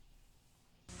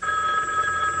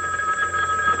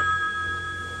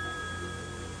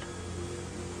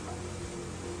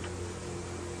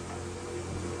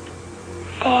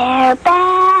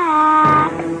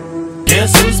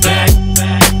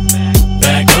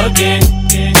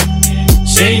again.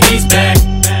 Shady's back.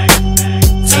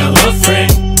 Tell a friend.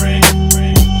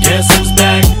 Guess who's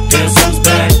back? Guess who's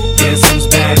back? Guess who's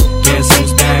back? Guess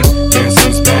who's back? Guess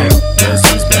who's back? Guess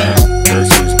who's back?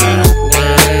 Guess who's back?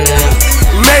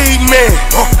 MadeMen,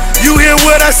 you hear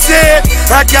what I said?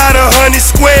 I got 100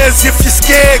 squares. If you're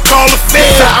scared, call a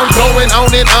fan. I'm going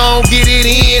on and on, get it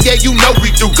in. Yeah, you know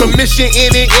we do. Commission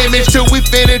any image till we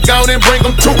finish. Gone and bring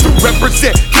them to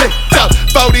represent. Click up,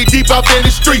 40 deep up in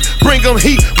the street. Bring them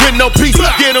heat with no peace.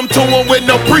 Get them to them with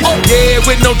no preach. Yeah,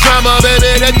 with no drama,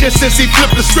 baby. That's just since he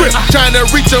flipped the script. Trying to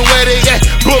reach them where they at.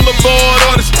 Boulevard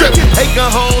or the strip.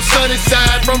 Acre home, sunny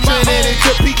side from Trinity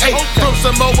to PA. From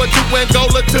Samoa to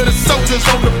Angola to the soldiers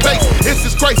on the base. It's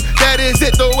His grace, that is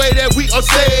it, the way that we are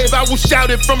saved. I will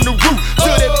shout it from the roof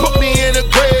till they put me in a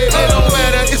grave. It don't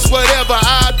matter, it's whatever.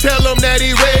 I tell them that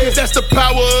he raised. That's the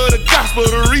power of the gospel,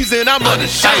 the reason I'm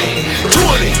unashamed.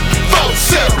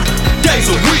 24/7 days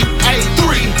a week,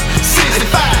 365.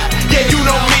 Yeah, you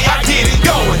know me, I get it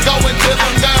going. Going till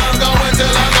I'm gone, going till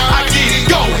I'm gone. I get it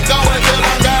going. Going till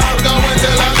I'm gone, going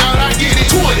till I'm gone. I get it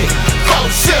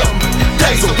 24/7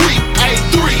 days a week,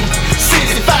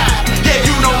 365. Yeah,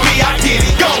 you know me, I get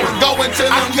it going. Going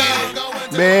till I'm gone.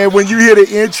 Man, when you hear the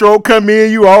intro come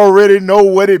in, you already know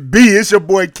what it be. It's your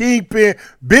boy Kingpin,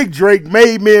 Big Drake,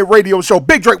 MadeMen Radio Show.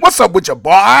 Big Drake, what's up with your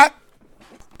boy?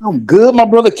 I'm good, my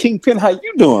brother Kingpin. How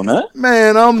you doing, man?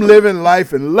 Man, I'm living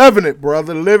life and loving it,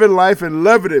 brother. Living life and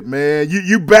loving it, man.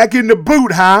 You back in the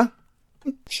boot, huh?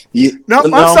 Yeah. No,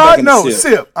 I'm sorry. No,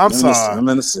 sip. I'm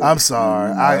sorry. sorry. I'm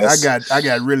sorry. I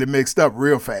got really mixed up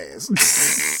real fast.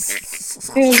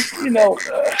 And, you know,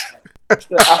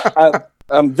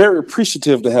 I'm very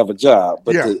appreciative to have a job,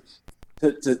 but yeah.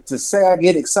 To say I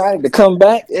get excited to come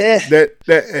back, the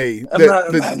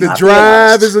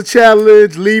drive is a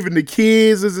challenge. Leaving the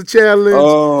kids is a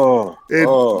challenge.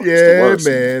 Yeah,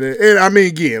 man. And I mean,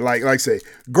 again, like I say,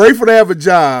 grateful to have a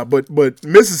job, but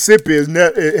Mississippi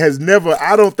has never.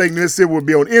 I don't think Mississippi would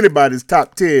be on anybody's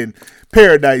top 10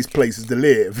 paradise places to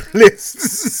live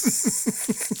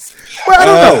list. Well, I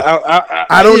don't know.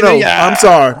 I don't know. Yeah. I'm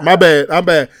sorry. My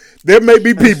bad. There may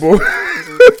be people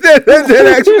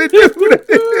that actually do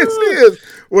this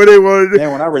what they want to do.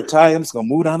 Man, when I retire, I'm just gonna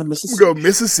move down to Mississippi. Go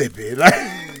Mississippi. Like,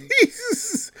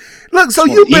 look, so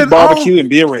you've been barbecue and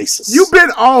be a racist. You've been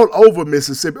all over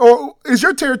Mississippi. Or is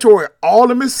your territory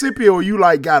all of Mississippi, or you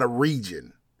like got a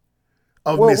region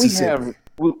of Mississippi?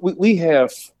 We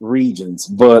have regions,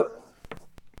 but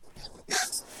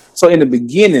so in the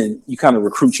beginning, you kind of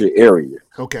recruit your area.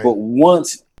 Okay. But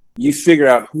once you figure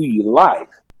out who you like,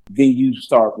 then you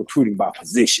start recruiting by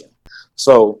position.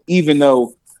 So even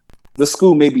though the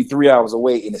school may be 3 hours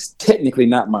away and it's technically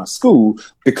not my school,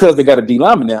 because they got a D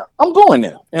lineman now, I'm going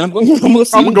there and I'm going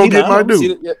to go get my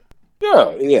dude.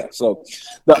 Yeah. So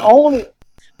there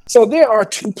are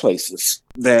two places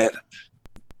that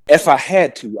if I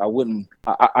had to, I wouldn't.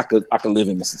 I could live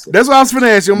in Mississippi. That's what I was going to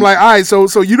ask you. I'm like, all right, so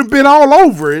you've been all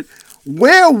over it.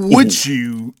 Where would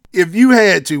you, if you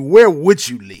had to, where would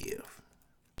you live?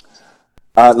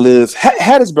 I live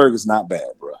Hattiesburg is not bad,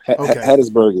 bro. Okay.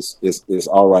 Hattiesburg is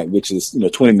all right, which is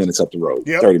 20 minutes up the road,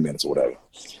 yep. 30 minutes or whatever.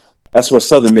 That's where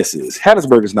Southern Miss is.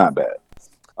 Hattiesburg is not bad,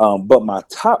 but my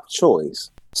top choice.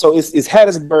 So it's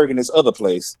Hattiesburg and this other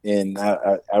place, and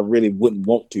I really wouldn't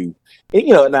want to.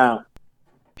 And, now,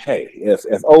 hey, if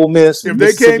Ole Miss, if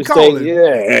they can't call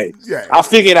it, yeah, I'll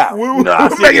figure it out. We'll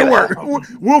make it work.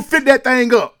 We'll fit that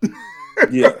thing up.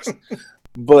 Yes.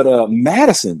 But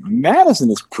Madison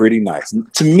is pretty nice.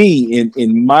 To me,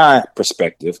 in my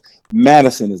perspective,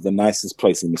 Madison is the nicest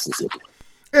place in Mississippi.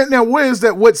 And now, where is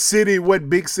that? What city, what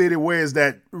big city, where is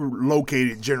that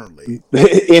located generally?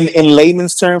 In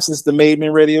layman's terms, since the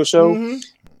MadeMen Radio Show, mm-hmm.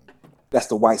 That's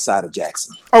the white side of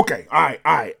Jackson. Okay, all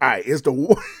right. It's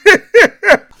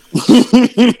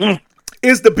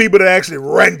it's the people that actually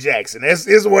run Jackson.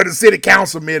 It's where the city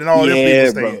councilmen and all them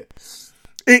people stay.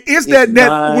 It's that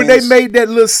nice. When they made that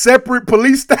little separate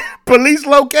police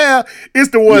locale, it's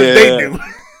the ones they do.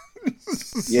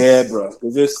 Yeah, bro.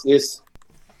 It's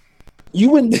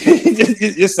you wouldn't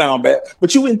it sound bad,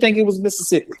 but you wouldn't think it was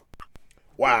Mississippi.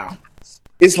 Wow.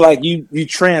 It's like you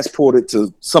transported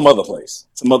to some other place,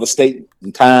 some other state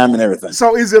and time and everything.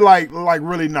 So is it like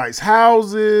really nice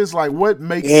houses? Like what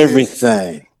makes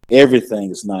everything? Everything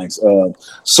is nice.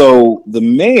 So the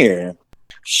mayor,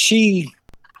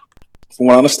 from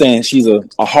what I understand, she's a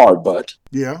hard butt.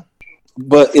 Yeah.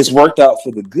 But it's worked out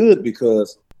for the good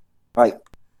because, like,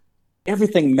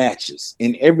 everything matches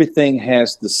and everything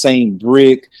has the same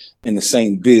brick and the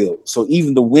same build. So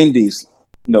even the Wendy's,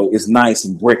 is nice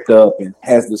and bricked up and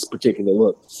has this particular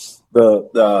look.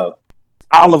 The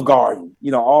Olive Garden,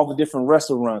 all the different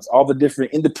restaurants, all the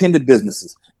different independent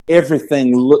businesses.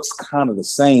 Everything looks kind of the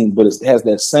same, but it has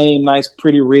that same nice,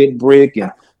 pretty red brick.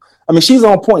 And I mean, she's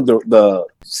on point. The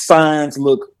signs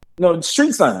look,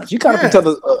 street signs. You kind of can tell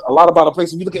a lot about a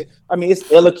place. If you look at, I mean,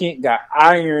 it's elegant, got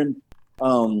iron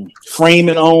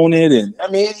framing on it, and I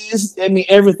mean,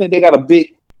 everything. They got a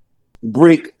big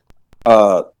brick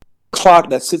clock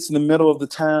that sits in the middle of the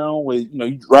town where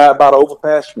you drive by the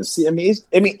overpass, you can see. I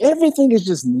mean, everything is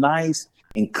just nice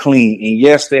and clean. And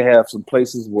yes, they have some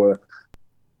places where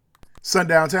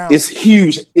sundown town. It's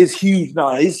huge. It's huge. No,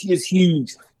 it's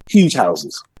huge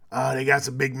houses. They got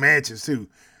some big mansions too.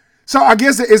 So I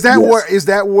guess is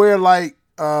that where like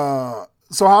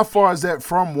so how far is that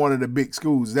from one of the big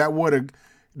schools? Is that where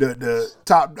the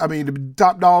top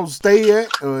dogs stay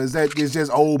at, or is that it's just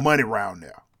old money around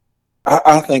there?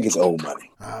 I think it's old money.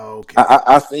 Oh, okay.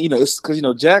 I think it's because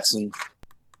Jackson,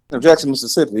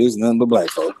 Mississippi is nothing but black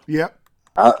folk. Yep.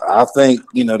 I think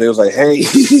they was like, hey,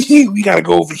 we gotta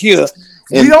go over here.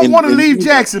 We don't want to leave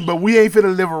Jackson, but we ain't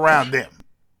finna live around them.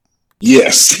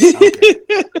 Yes. Okay.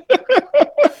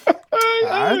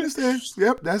 I understand.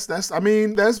 Yep,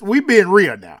 that's we being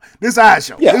real now. This our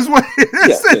show. Yeah. This what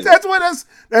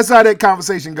that's how that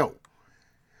conversation go.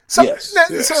 So,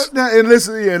 and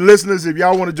listeners, if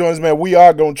y'all want to join us, man, we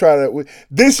are gonna try to.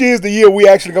 This year's the year we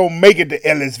actually gonna make it to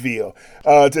Ellisville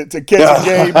to catch a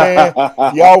game, man.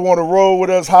 Y'all want to roll with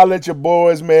us? Holler at your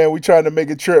boys, man. We trying to make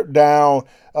a trip down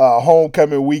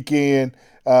homecoming weekend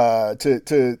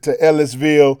to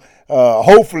Ellisville.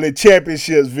 Hopefully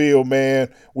Championshipsville,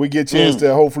 man. We get a chance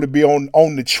to hopefully be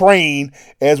on the train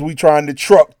as we trying to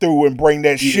truck through and bring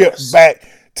that ship back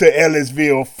to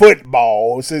Ellisville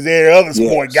football. Since every other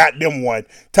sport got them one.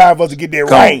 Time for us to get that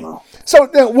right. So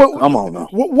come on now.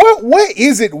 What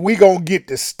is it we gonna get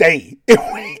to stay if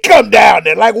we come down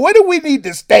there? Like, where do we need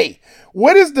to stay?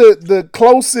 What is the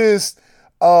closest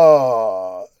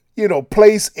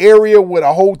place area with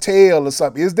a hotel or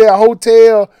something? Is there a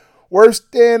hotel we're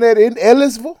staying at in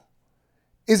Ellisville?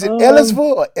 Is it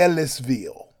Ellisville or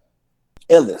Ellisville?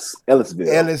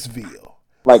 Ellisville.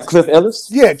 Like Cliff Ellis?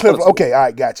 Yeah, Cliff. Okay, all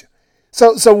right, gotcha.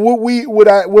 So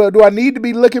do I need to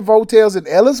be looking for hotels in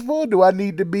Ellisville? Do I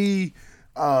need to be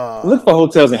look for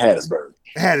hotels in Hattiesburg?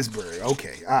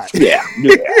 Okay, all right. Yeah.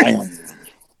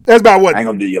 That's about what? I ain't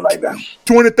gonna do you like that.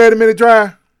 20-30 minute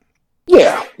drive?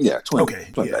 Yeah, 20.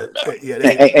 Okay, 20 yeah.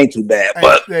 Ain't too bad,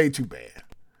 but they ain't too bad.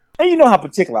 And you know how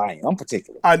particular I am. I'm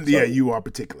particular. Yeah, you are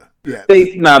particular. Yeah.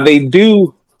 They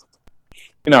do.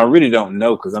 I really don't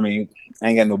know because I ain't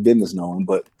got no business knowing,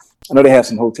 but I know they have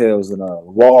some hotels in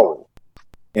Laurel.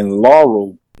 And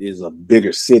Laurel is a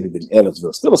bigger city than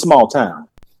Ellisville. Still a small town,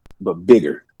 but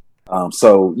bigger.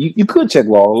 So you could check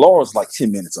Laurel. Laurel's like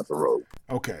 10 minutes up the road.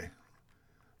 Okay.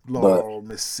 Laurel,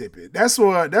 Mississippi. That's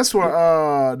where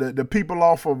the people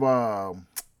off of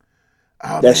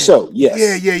that show.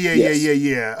 Yes.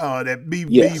 Yeah. That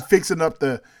be fixing up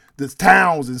the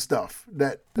towns and stuff.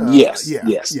 That yes.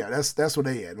 That's where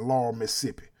they at. Laurel,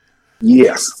 Mississippi.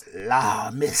 Yes.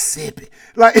 Laurel, Mississippi.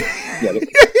 Like every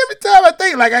time I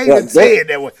think, like I even said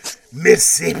that one,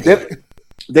 Mississippi.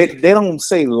 They don't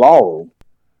say Laurel.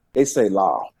 They say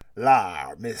Laurel.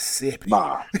 Laurel, Mississippi.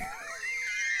 Laurel.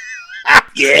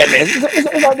 Yeah, man.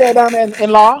 It's like that down there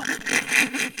in Laurel.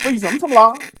 What you saying? I'm from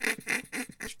Laurel.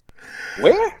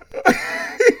 Where?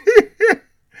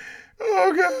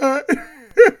 Oh God.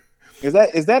 Is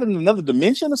that in another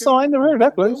dimension or something? I never heard of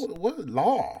that place. What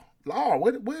Law?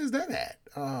 Where is that at?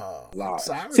 Law.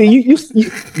 See, you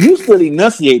still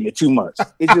enunciating it too much.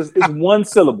 It's one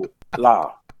syllable.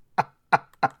 Law.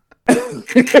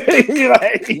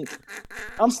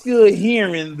 I'm still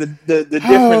hearing the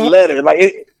different letter.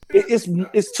 Like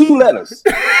it's two letters.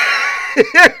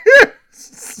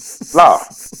 Law.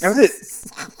 That's it.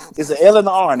 It's an L and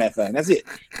an R in that thing. That's it.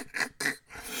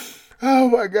 Oh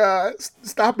my God!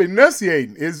 Stop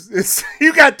enunciating. It's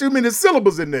you got too many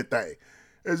syllables in that thing.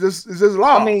 It's just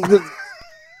law. I mean,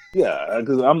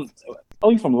 because I'm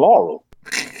only from Laurel.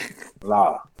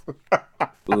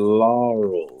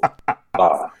 Laurel.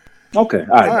 Law. Okay,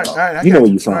 all right. You know where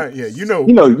you're from. Right, yeah, you know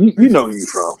where you're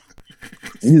from.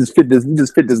 You just fit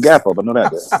this gap up. I know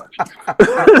that.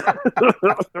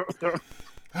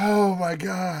 Oh my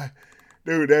God,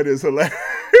 dude, that is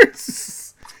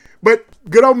hilarious. But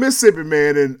good old Mississippi,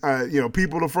 man, and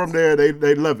people are from there.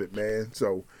 They love it, man.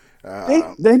 So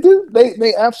they do.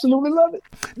 They absolutely love it.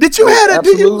 Did you have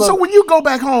it? So when you go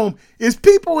back home, is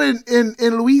people in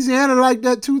Louisiana like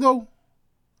that too, though?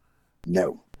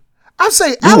 No. I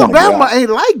say Alabama ain't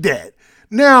like that.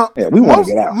 Now, we want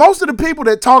to get out. Most of the people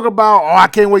that talk about, I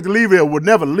can't wait to leave here, will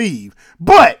never leave.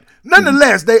 But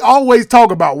nonetheless, they always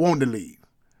talk about wanting to leave.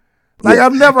 Like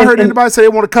I've never heard anybody say they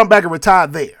want to come back and retire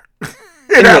there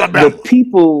in Alabama. The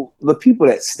people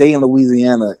that stay in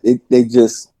Louisiana, they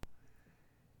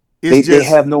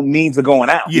have no means of going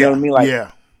out. You know what I mean? Like,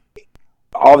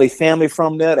 all their family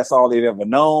from there. That's all they've ever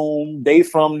known. They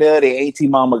from there. Their auntie,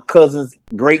 mama, cousins,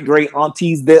 great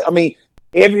aunties there. I mean,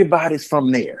 everybody's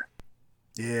from there.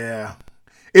 Yeah,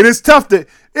 it is tough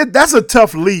that's a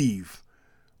tough leave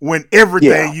when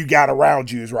everything you got around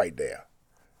you is right there.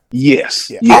 Yes.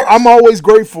 Yeah. Yes. I'm always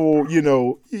grateful,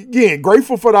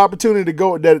 grateful for the opportunity to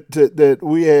go that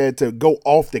we had to go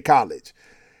off to college,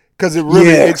 because it really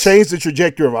it changed the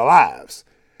trajectory of our lives.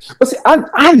 But see,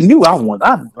 I knew I wanted.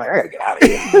 I'm like, I gotta get out of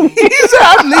here. He said,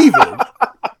 "I'm leaving."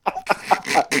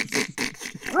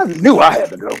 I knew I had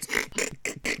to go.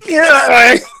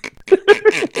 Yeah.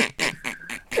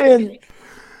 And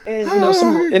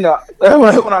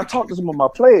when I talk to some of my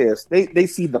players, they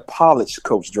see the polished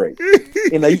Coach Drake.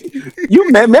 You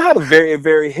met me. I had a very,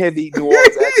 very heavy New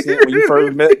Orleans accent when you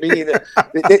first met me.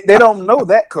 They don't know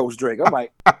that Coach Drake. I'm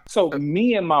like, so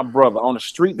me and my brother on the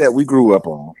street that we grew up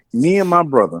on, me and my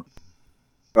brother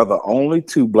are the only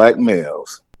two black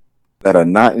males that are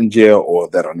not in jail or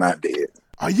that are not dead.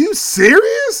 Are you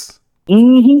serious?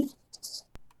 Mm-hmm.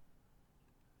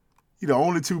 You the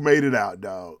only two made it out,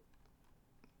 dog.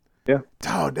 Yeah.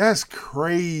 Dog, that's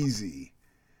crazy.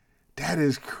 That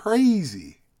is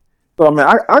crazy. So, I mean,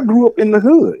 I grew up in the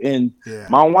hood, and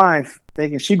my wife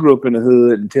thinking she grew up in the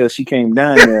hood until she came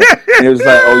down there, and it was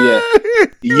like, oh, yeah,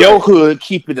 your hood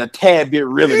keep it a tad bit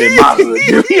realer than my hood.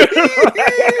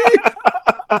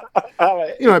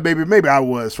 Baby, maybe I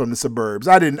was from the suburbs.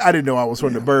 I didn't know I was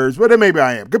from the burbs, but then maybe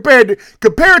I am.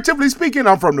 Comparatively speaking,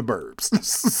 I'm from the burbs.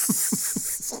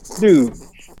 Dude.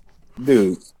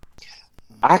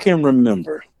 I can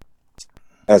remember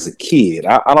as a kid.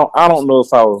 I don't know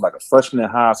if I was like a freshman in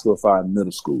high school, or if I was in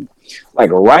middle school. Like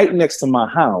right next to my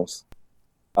house,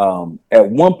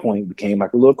 at one point became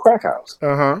like a little crack house.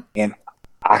 Uh-huh. And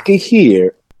I could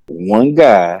hear one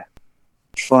guy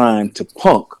trying to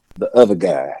punk the other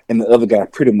guy, and the other guy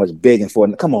pretty much begging for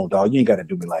it. Come on, dog, you ain't gotta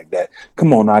do me like that.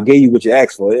 Come on, I gave you what you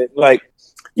asked for. Like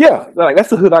that's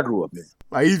the hood I grew up in.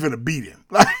 Like he's gonna beat him.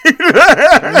 No.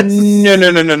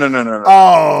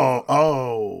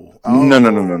 Oh.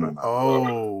 No.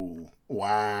 Oh,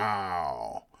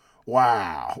 wow.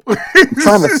 I'm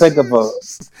trying to think of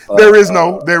there is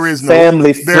no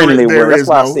family friendly word. That's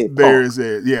why I said there is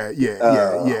a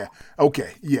yeah.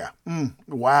 Okay, yeah.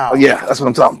 Wow. Oh, yeah, that's what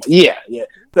I'm talking about. Yeah.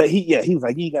 But he was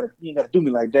like, you ain't gotta do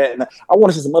me like that. And I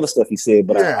want to see some other stuff he said,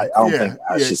 but I don't think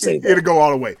I should say that. It'll go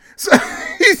all the way. So,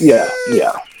 yeah.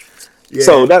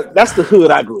 So that's the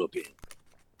hood I grew up in.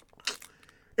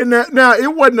 And now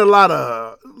it wasn't a lot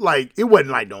of it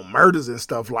wasn't like no murders and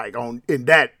stuff like on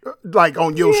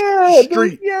your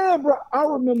street. Yeah, bro. I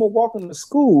remember walking to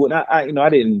school, and I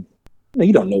didn't.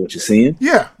 You don't know what you're seeing.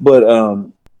 Yeah. But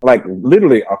like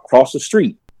literally across the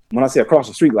street. When I say across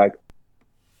the street, like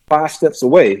 5 steps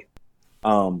away,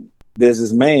 there's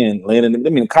this man laying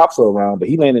the cops are around, but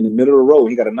he laying in the middle of the road.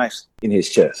 He got a knife in his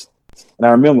chest. And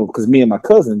I remember because me and my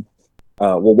cousin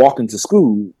were walking to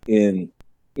school, and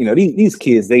these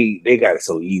kids they got it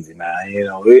so easy now.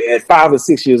 At 5 or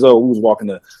 6 years old, we was walking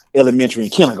to elementary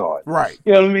and kindergarten. Right.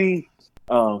 You know what I mean?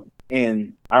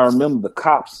 And I remember the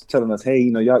cops telling us, "Hey,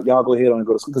 y'all go ahead and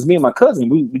go to school." Because me and my cousin,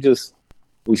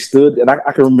 we stood, and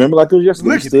I can remember like it was yesterday.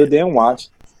 We stood there and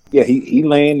watched. Yeah, he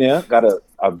laying there, got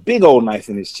a big old knife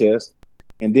in his chest,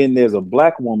 and then there's a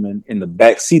black woman in the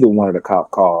back seat of one of the cop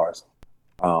cars.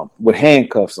 With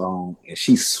handcuffs on, and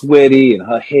she's sweaty, and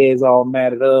her head's all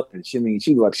matted up, and she was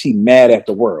like she mad at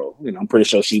the world. I'm pretty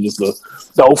sure she was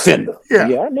the offender. Yeah,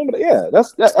 I remember that. Yeah,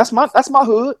 that's my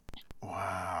hood.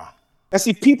 Wow. And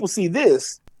see, people see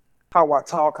this, how I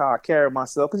talk, how I carry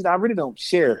myself, because I really don't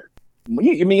share.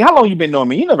 How long you been knowing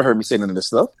me? You never heard me say none of this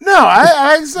stuff. No,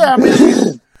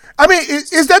 I mean,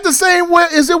 is that the same way?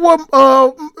 Is it what?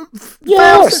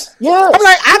 Yes. I'm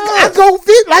like, I go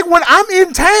like when I'm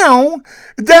in town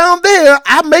down there,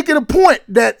 I make it a point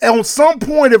that on some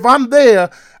point, if I'm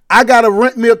there, I gotta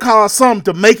rent me a car or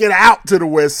something to make it out to the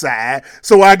west side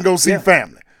so I can go see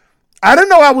family. I didn't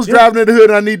know I was driving in the hood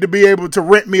and I need to be able to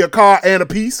rent me a car and a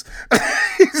piece.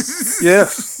 Yeah.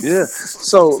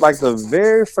 So like the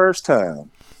very first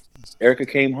time Erica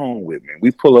came home with me,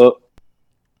 we pull up.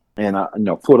 And I,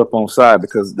 pulled up on side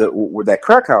because with that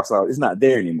crack house out, it's not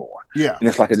there anymore. Yeah, and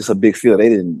it's like just a big field. They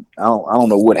didn't. I don't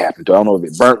know what happened to it. I don't know if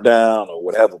it burnt down or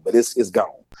whatever, but it's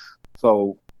gone.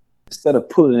 So instead of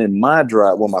pulling in my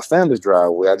my family's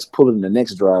driveway, I just pull it in the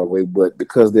next driveway. But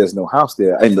because there's no house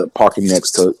there, I ended up parking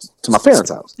next to my parents'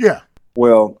 house. Yeah.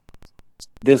 Well,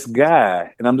 this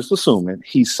guy, and I'm just assuming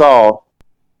he saw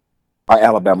our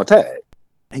Alabama tag.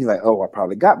 He's like, "Oh, I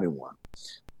probably got me one."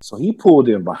 So he pulled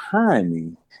in behind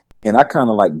me, and I kind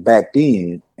of like backed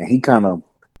in, and he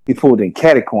pulled in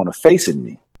catty corner facing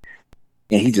me,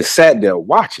 and he just sat there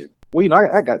watching. Well, you know,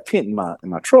 I got a tent in my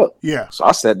truck, yeah. So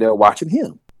I sat there watching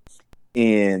him,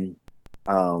 and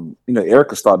you know,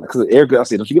 Erica started because Erica. I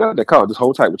said, "Don't you get out of that car? Just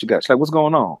hold tight. What you got?" She's like, "What's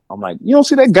going on?" I'm like, "You don't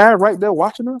see that guy right there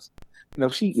watching us?" You know,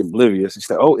 she oblivious. And she's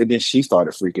like, "Oh," and then she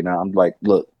started freaking out. I'm like,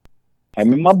 "Look, hand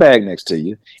me my bag next to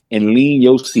you and lean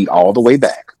your seat all the way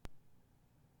back."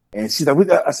 And she's like,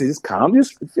 I said, "Just calm,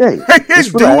 just do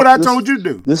what I told you to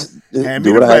do. Just hand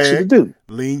do me what the I bag, asked you to do."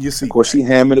 Lean your seat. Of course, she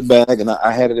handed me the bag, and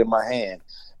I had it in my hand.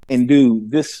 And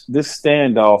dude, this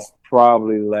standoff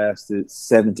probably lasted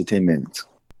 7 to 10 minutes.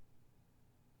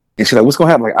 And she's like, "What's gonna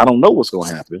happen?" Like, "I don't know what's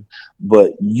gonna happen,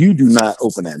 but you do not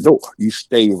open that door. You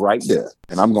stay right there,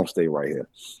 and I'm gonna stay right here."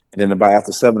 And then about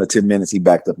after 7 to 10 minutes, he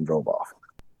backed up and drove off.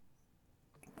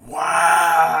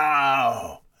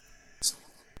 Wow.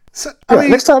 So,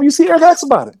 next time you see her, ask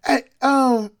about it. Hey,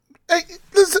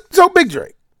 listen, so Big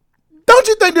Drake, don't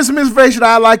you think this is information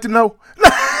I'd like to know?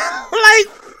 Like,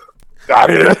 got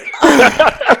it.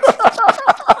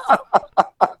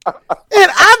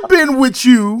 And I've been with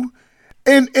you,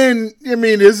 and I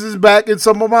mean, this is back in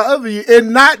some of my other years,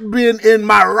 and not been in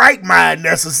my right mind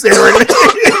necessarily.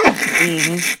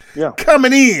 Yeah,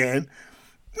 coming in,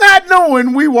 not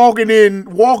knowing we walking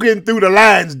through the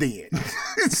lion's den.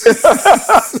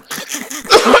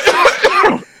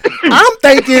 I'm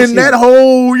thinking that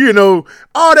whole, you know,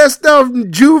 all that stuff,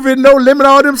 Juvie, No Limit,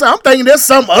 all them. So I'm thinking there's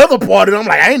some other part of it. I'm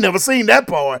like, I ain't never seen that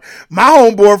part. My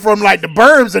homeboy from like the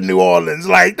Burbs of New Orleans,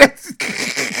 like that's.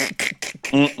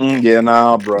 Yeah,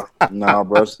 nah, bro.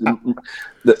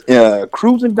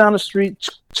 Cruising down the street,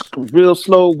 real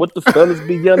slow. What the fellas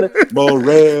be yelling?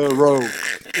 Morero.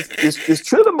 It's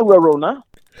true to Morero now.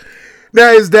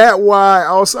 Now, is that why?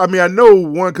 Also, I mean, I know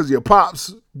one because your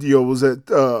pops, was at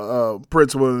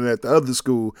principal and at the other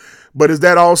school, but is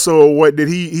that also what did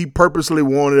he purposely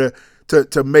wanted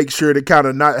to make sure to kind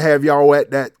of not have y'all at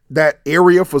that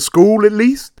area for school at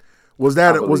least? Was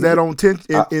that on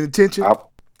intention?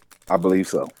 I believe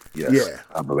so. Yes. Yeah,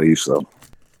 I believe so.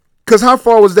 Because how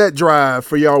far was that drive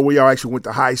for y'all where y'all actually went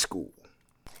to high school?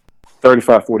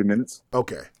 35, 40 minutes.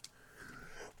 Okay.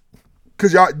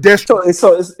 Because y'all,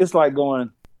 it's like going,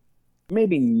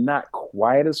 maybe not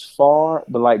quite as far,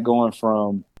 but like going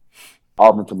from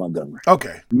Auburn to Montgomery.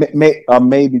 Okay.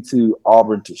 Maybe to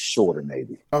Auburn to Shorter,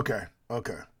 maybe. Okay.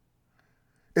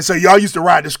 And so y'all used to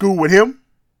ride to school with him?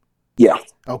 Yeah.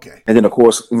 Okay. And then of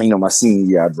course, my senior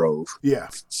year I drove. Yeah.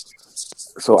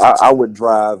 So I would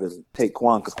drive and take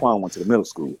Quan because Quan went to the middle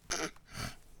school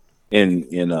in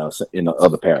the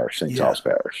other parish, St. Charles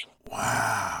Parish.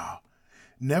 Wow.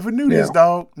 Never knew this,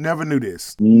 dog. Never knew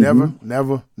this. Mm-hmm.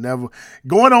 Never.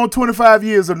 Going on 25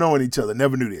 years of knowing each other.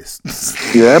 Never knew this.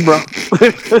 Yeah, bro.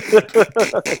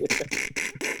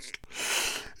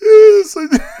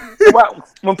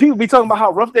 When people be talking about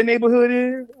how rough their neighborhood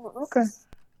is, okay.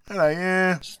 Like,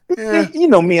 yeah. You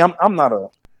know me, I'm not a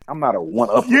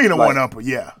one-upper. You ain't a one-upper,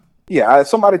 yeah. Yeah,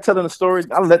 somebody telling a story,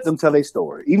 I let them tell their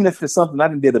story. Even if it's something I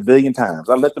done did 1 billion times,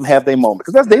 I let them have their moment.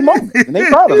 Because that's their moment. And they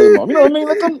proud of their moment. You know what I mean?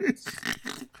 Let them.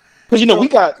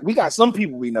 Because, we got some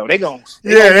people we know. They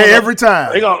every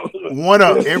time. They gon' one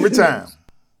up every time.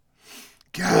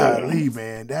 Golly,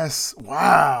 man. That's,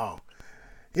 wow.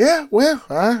 Yeah, well,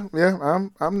 I'm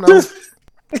not.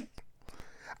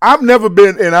 I've never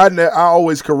been, and I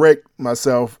always correct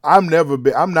myself. I'm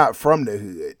not from the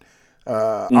hood.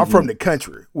 I'm from the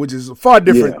country, which is a far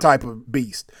different type of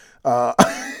beast.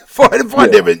 Far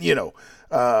different,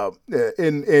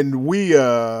 and we,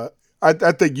 I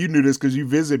think you knew this because you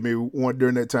visited me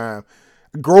during that time.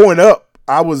 Growing up,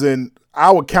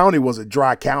 our county was a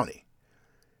dry county.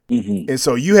 Mm-hmm. And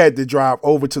so you had to drive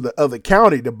over to the other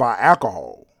county to buy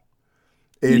alcohol.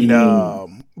 And, I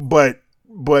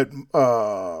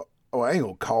ain't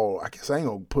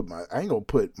gonna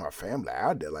put my family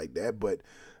out there like that, but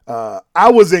I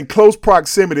was in close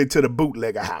proximity to the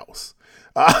bootlegger house.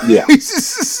 That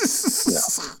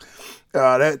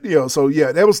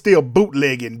that was still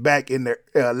bootlegging back in the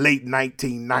late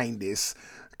 1990s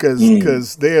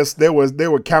because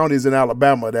there were counties in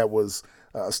Alabama that was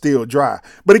still dry.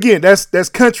 But again, that's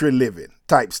country living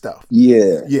type stuff.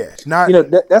 Yeah. Not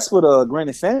that's what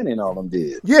Granny Fanny and all them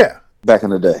did. Yeah. Back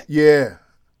in the day. Yeah.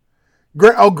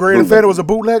 Granny Fanny was a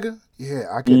bootlegger?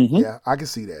 Yeah, I can. Mm-hmm. Yeah, I can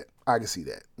see that.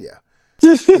 Yeah.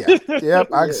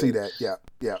 Yep, I can see that. Yeah.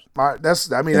 Her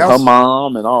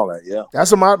mom and all that. Yeah,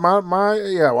 that's my.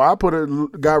 Well, I put a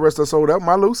God rest her soul. That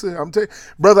my Lucy. I'm telling you,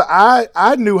 brother.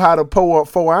 I knew how to pour up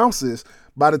 4 ounces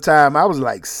by the time I was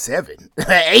like 7,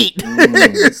 8.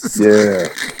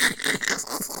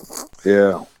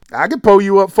 Yeah. I could pour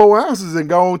you up 4 ounces and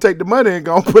go and take the money and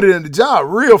go and put it in the jar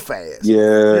real fast.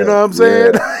 Yeah, you know what I'm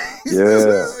saying?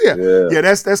 Yeah.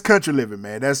 That's country living,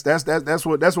 man. That's what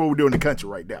we're doing in the country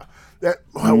right now.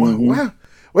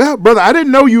 Well, brother, I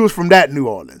didn't know you was from that New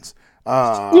Orleans.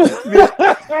 All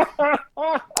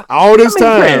this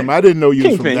time, I didn't know you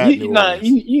was from that New Orleans.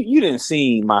 You didn't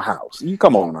see my house. You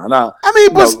come on now.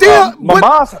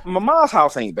 My mom's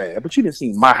house ain't bad, but you didn't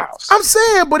see my house. I'm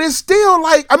saying, but it's still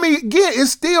like,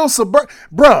 it's still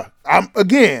bruh. I'm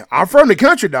from the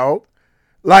country, dog.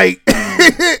 Like,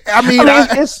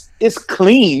 it's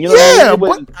clean. You know yeah,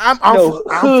 what I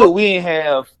mean? But we didn't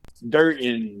have dirt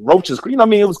and roaches. You know what I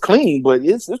mean? It was clean, but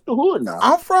it's the hood now.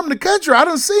 I'm from the country. I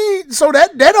done seen, so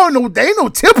that ain't no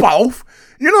tip off.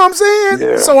 You know what I'm saying?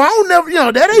 Yeah. So I don't never,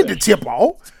 that ain't the tip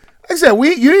off. Like I said,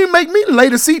 you didn't make me lay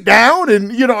the seat down,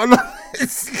 and I'm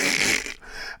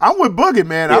with Boogie,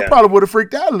 man. I probably would have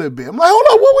freaked out a little bit. I'm like, hold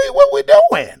on, what we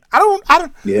doing? I don't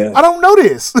know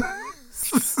this.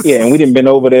 Yeah, and we didn't been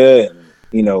over there. And,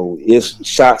 it's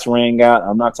shots rang out.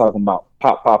 I'm not talking about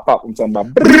pop, pop, pop. I'm talking about.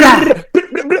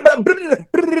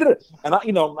 And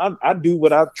I do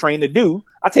what I trained to do.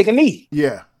 I take a knee.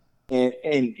 Yeah.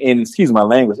 And excuse my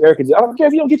language, Erica. I don't care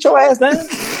if you don't get your ass down.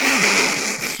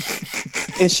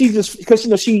 And she just, because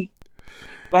she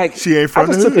ain't from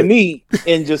I just took a knee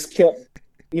and just kept.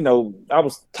 I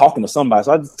was talking to somebody,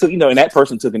 so I just took, and that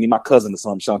person took a knee, my cousin or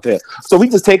something, Chantel. So we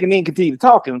just take a knee and continue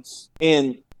talking,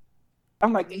 and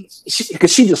I'm like,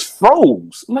 because she just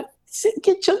froze. I'm like,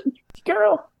 get your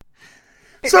girl.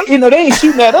 So they ain't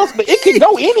shooting at us, but it can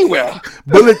go anywhere.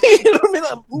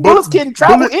 Bullets can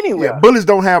travel anywhere. Yeah, bullets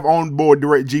don't have onboard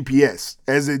direct GPS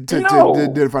as it to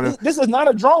identify them. This is not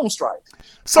a drone strike.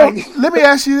 So let me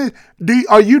ask you this: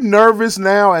 are you nervous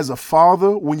now as a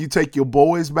father when you take your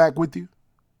boys back with you?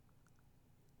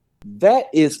 That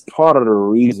is part of the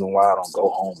reason why I don't go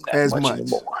home that much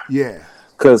anymore. Yeah,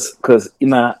 because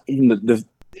the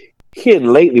kid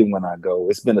lately when I go,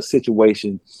 it's been a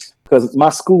situation. Because my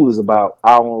school is about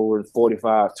hour and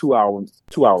 45, 2 hours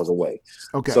away.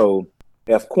 Okay. So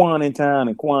if Quan in town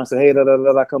and Quan say, "Hey,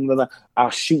 come, I'll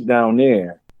shoot down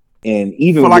there." And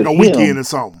even for like a weekend or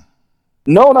something.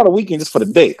 No, not a weekend, just for the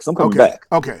day. Because I'm coming back.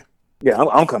 Okay. Yeah,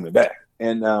 I'm coming back.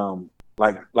 And I'm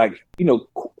a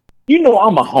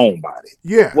homebody.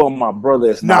 Yeah. Well, my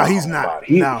brother is not. No, he's not.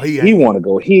 He want to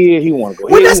go here. He want to go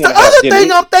here. Well, that's the other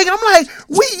thing I'm thinking. I'm like,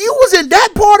 you was in that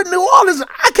part of New Orleans.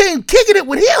 I came kicking it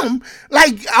with him,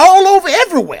 like all over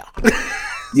everywhere.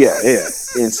 Yeah.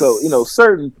 And so,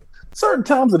 certain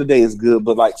times of the day is good,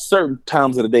 but like certain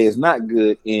times of the day is not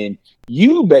good. And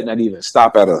you better not even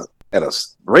stop at a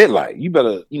red light. You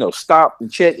better, stop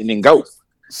and check and then go.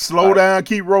 Slow down,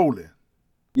 keep rolling.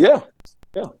 Yeah.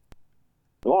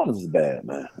 New Orleans is bad,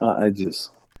 man.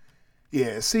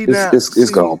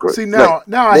 It's going crazy. See now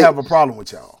I have a problem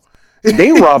with y'all.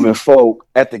 They robbing folk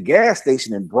at the gas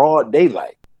station in broad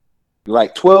daylight,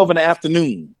 like 12 in the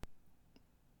afternoon,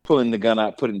 pulling the gun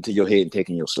out, putting it into your head, and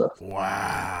taking your stuff.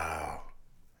 Wow.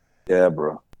 Yeah,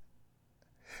 bro.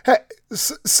 Hey,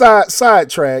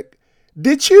 sidetrack.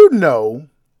 Did you know?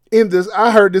 In this,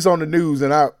 I heard this on the news,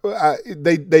 and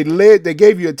they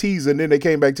gave you a teaser, and then they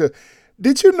came back to.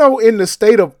 Did you know in the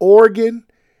state of Oregon,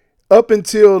 up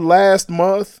until last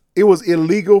month, it was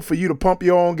illegal for you to pump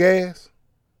your own gas?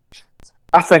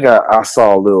 I think I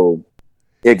saw a little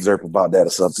excerpt about that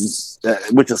or something,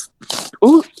 which is,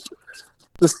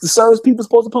 the service people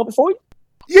supposed to pump it for you?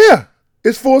 Yeah,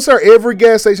 it's full service. Every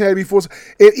gas station had to be full service.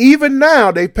 And even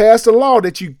now, they passed a law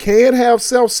that you can't have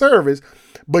self-service,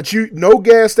 but no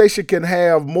gas station can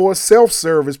have more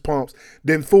self-service pumps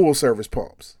than full service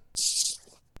pumps.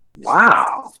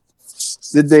 Wow.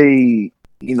 Did they,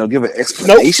 give an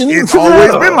explanation? Nope. It's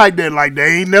always been like that. Like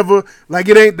they ain't never, like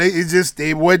it ain't,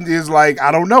 it wasn't, it's like,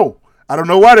 I don't know. I don't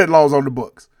know why that law's on the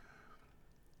books.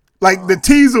 Like the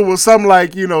teaser was something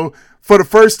like, for the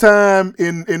first time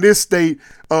in this state,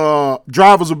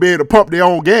 drivers will be able to pump their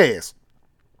own gas.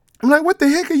 I'm like, what the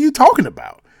heck are you talking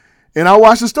about? And I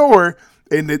watched the story,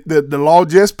 and the law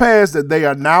just passed that they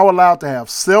are now allowed to have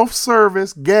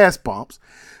self-service gas pumps.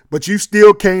 But you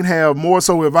still can't have more.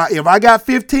 So if I got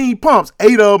 15 pumps,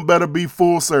 8 of them better be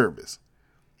full service.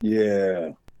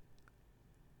 Yeah.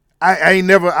 I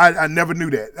never knew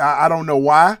that. I don't know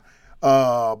why.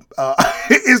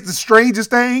 It's the strangest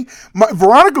thing.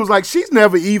 Veronica was like, she's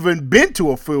never even been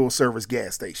to a full service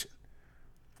gas station.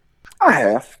 I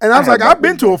have. And I was like, I've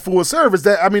been to a full service.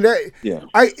 I ain't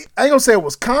gonna say it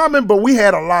was common, but we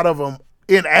had a lot of them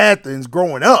in Athens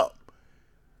growing up.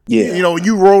 Yeah. You know,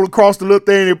 you roll across the little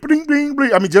thing and bling, bling,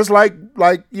 bling. I mean, just like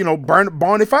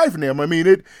Barney Fife and them. I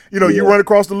mean, you run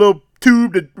across the little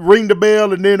tube to ring the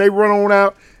bell and then they run on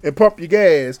out and pump your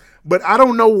gas. But I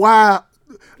don't know why.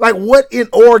 Like, what in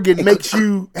Oregon makes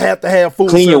you have to have full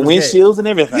clean your service windshields and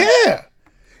everything? Yeah.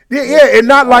 Yeah, and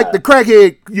not like the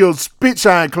crackhead, spit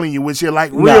shine clean your windshield,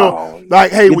 like real,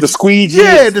 like, hey, the squeegee.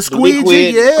 Yeah, the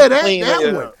squeegee, liquid,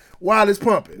 that one, while it's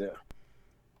pumping.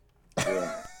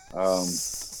 Yeah.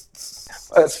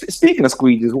 Speaking of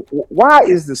squeegees, why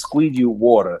is the squeegee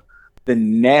water the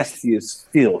nastiest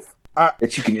filth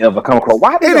that you can ever come across?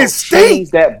 Why did it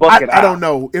change that bucket out? I don't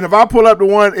know. And if I pull up the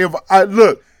one,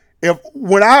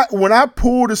 when I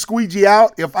pull the squeegee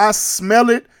out, if I smell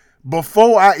it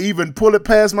before I even pull it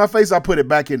past my face, I put it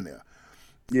back in there.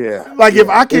 Yeah. Like if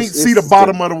I can't see the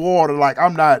bottom of the water, like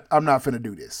I'm not finna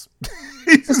do this.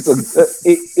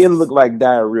 It looked like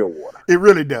diarrhea water. It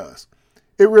really does.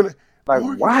 It really. Like,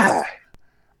 why?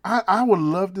 I would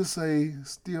love to say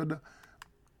still.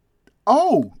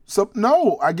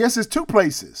 No, I guess it's two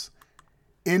places.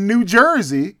 In New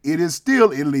Jersey, it is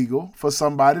still illegal for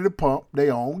somebody to pump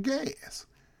their own gas.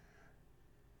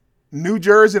 New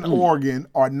Jersey and Oregon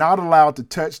are not allowed to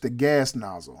touch the gas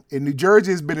nozzle. In New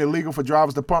Jersey, it's been illegal for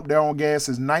drivers to pump their own gas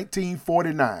since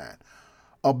 1949.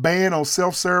 A ban on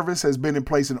self-service has been in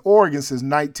place in Oregon since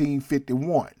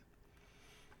 1951.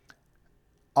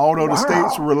 Although the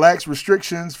states relaxed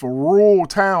restrictions for rural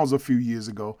towns a few years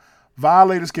ago,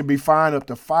 violators can be fined up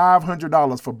to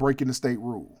 $500 for breaking the state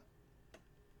rule.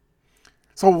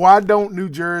 So why don't New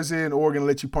Jersey and Oregon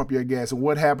let you pump your gas? And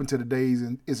what happened to the days?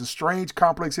 And it's a strange,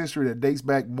 complex history that dates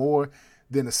back more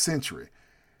than a century.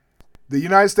 The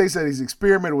United States has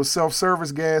experimented with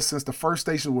self-service gas since the first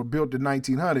stations were built in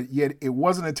 1900, yet it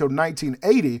wasn't until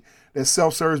 1980 that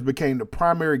self-service became the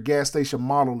primary gas station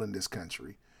model in this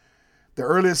country. The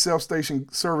earliest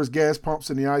self-station service gas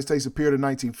pumps in the United States appeared in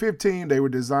 1915. They were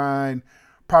designed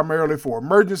primarily for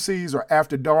emergencies or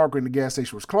after dark when the gas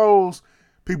station was closed.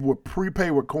 People would prepay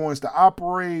with coins to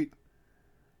operate.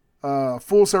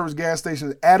 Full-service gas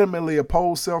stations adamantly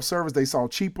opposed self-service. They saw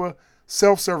cheaper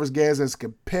self-service gas as a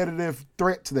competitive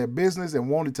threat to their business and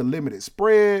wanted to limit its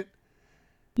spread.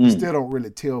 Still don't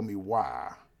really tell me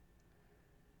why.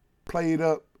 Played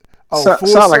up.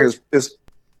 Sound like it's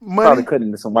probably cutting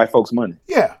into some white folks' money.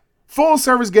 Yeah.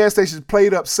 Full-service gas stations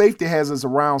played up safety hazards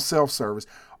around self-service,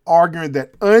 arguing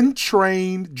that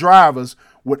untrained drivers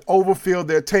would overfill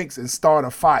their tanks and start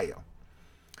a fire.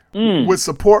 With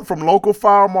support from local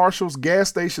fire marshals, gas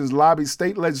stations lobbied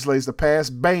state legislators to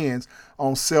pass bans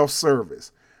on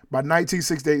self-service. By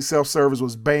 1968, self-service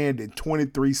was banned in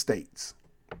 23 states.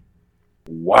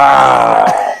 Wow.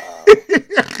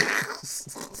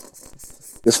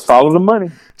 Just follow the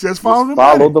money. Just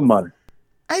follow the money.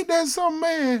 Ain't that something,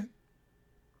 man?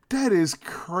 That is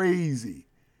crazy.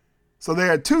 So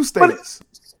there are two states.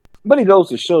 But it goes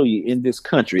to show you in this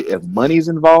country, if money's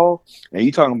involved and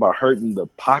you're talking about hurting the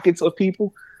pockets of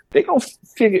people, they gonna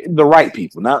figure the right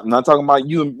people. Not talking about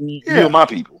you and my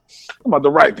people. I'm talking about the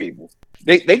right people.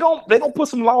 They gonna put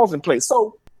some laws in place.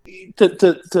 So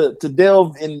to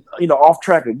delve in, off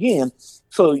track again.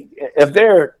 So if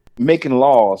they're making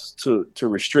laws to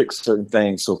restrict certain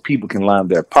things so people can line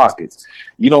their pockets,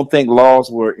 you don't think laws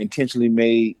were intentionally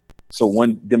made so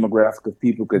one demographic of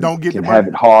people can have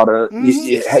it harder?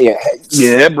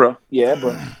 Yeah, bro.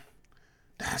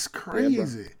 That's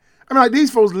crazy. I mean, like,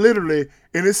 these folks literally,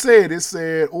 and it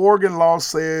said Oregon law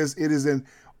says it is in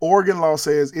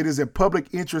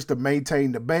public interest to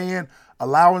maintain the ban.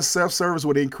 Allowing self-service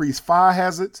would increase fire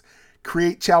hazards,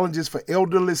 create challenges for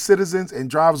elderly citizens and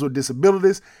drivers with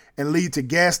disabilities, and lead to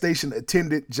gas station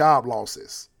attendant job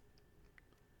losses.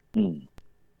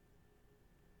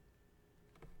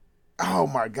 Oh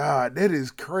my God, that is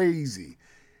crazy.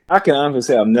 I can honestly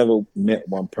say I've never met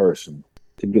one person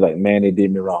to be like, man, they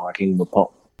did me wrong. I can't even pump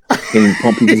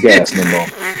people's gas no more.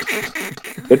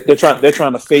 They're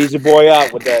trying to phase your boy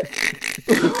out with that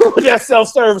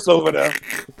self-service over there.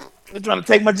 They're trying to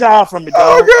take my job from me, dog.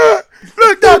 Oh God!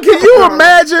 Look, dog, can you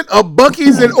imagine a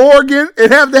Buc-ee's in Oregon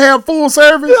and have to have full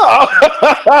service? Yeah.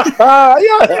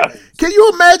 Can you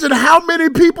imagine how many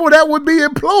people that would be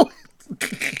employed?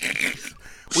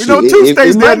 We know two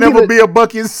states there'll never be a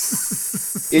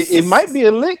Buc-ee's. It might be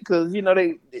a lick because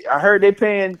I heard they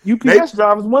paying UPS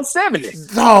drivers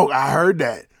 $170. Oh, I heard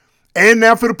that, and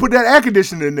now for to put that air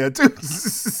conditioning in there too.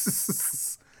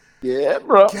 Yeah,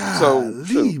 bro.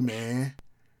 Golly, man.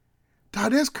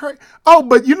 God, that's crazy. Oh,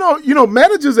 but you know,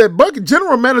 managers at Buc-ee's,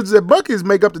 general managers at Buc-ee's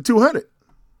make up to $200.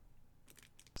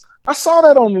 I saw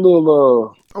that on the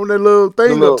little on that little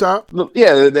thing up top.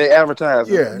 Yeah, they advertise.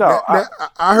 Yeah, no,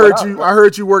 I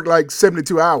heard you work like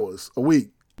 72 hours a week.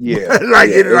 Yeah,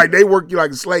 like they work you like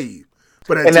a slave.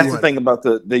 And that's the thing about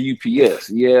the UPS.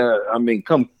 Yeah, I mean,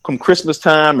 come Christmas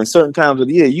time and certain times of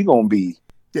the year, you're gonna be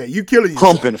you killing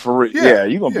yourself. Humping for real. Yeah,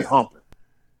 you're gonna be humping.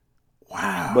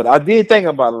 Wow. But I did think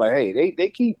about it, like, hey, they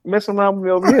keep messing around with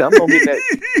me over here. I'm gonna get that.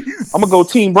 I'm gonna go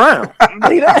Team Brown.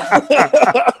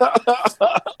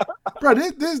 Bro,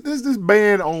 this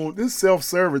ban on this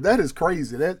self-service, that is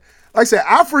crazy. That, like I said,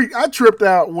 I tripped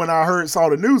out when I saw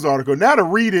the news article. Now to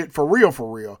read it for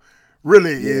real,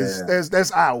 really is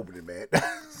that's eye-opening, man.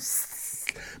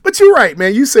 But you're right,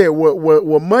 man. You said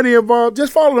what money involved,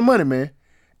 just follow the money, man.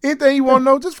 Anything you want to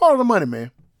know, just follow the money,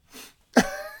 man.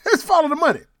 Just follow the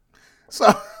money. So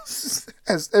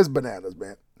that's bananas,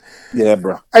 man. Yeah,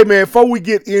 bro. Hey, man, before we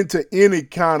get into any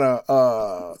kind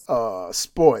of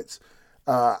sports,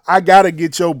 I gotta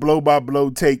get your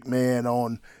blow-by-blow take, man,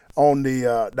 on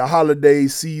the holiday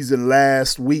season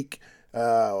last week.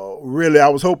 Really, I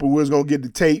was hoping we was gonna get the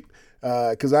tape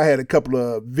because I had a couple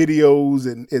of videos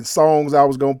and songs I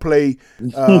was gonna play.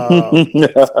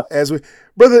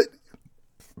 Brother,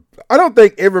 I don't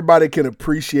think everybody can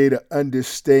appreciate or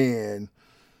understand.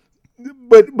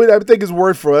 But I think it's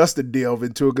worth for us to delve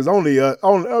into it because only I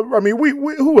mean we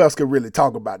who else could really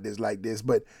talk about this like this?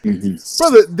 But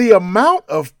brother, the amount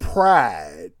of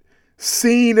pride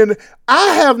seen in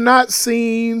I have not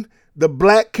seen the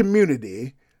black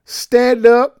community stand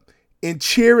up and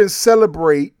cheer and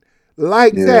celebrate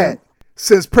like that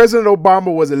since President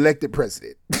Obama was elected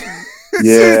president.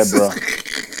 Yeah, bro.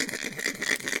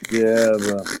 Yeah,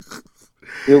 bro.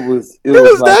 It was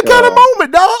like, that kind of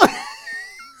moment, dog.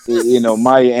 You know,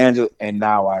 Maya Angelou, and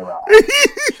now I rise.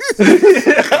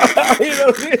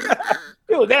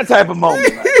 It was that type of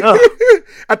moment. Like,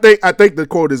 I think the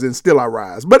quote is "and still I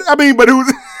rise," but it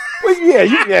was. Well,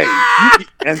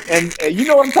 and you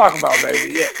know what I'm talking about,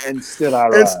 baby. Yeah, and still I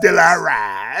rise. And still I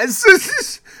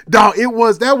rise. Dog,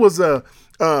 that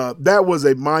was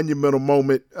a monumental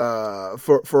moment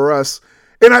for us,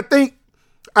 and I think.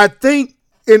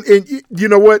 And you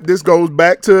know what? This goes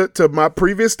back to my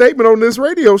previous statement on this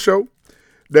radio show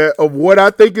that of what I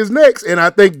think is next. And I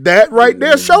think that right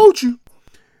there showed you.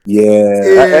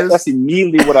 Yeah. That's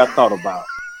immediately what I thought about.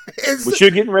 What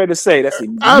you're getting ready to say, that's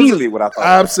immediately what I thought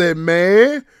about. I said,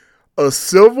 man, a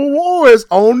civil war is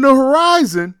on the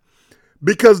horizon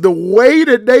because the way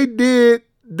that they did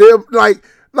them,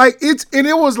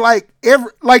 it was like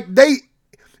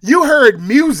you heard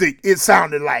music, it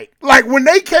sounded like when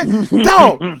they came,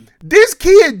 dog, this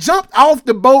kid jumped off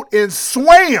the boat and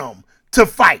swam to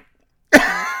fight.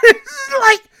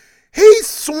 Like he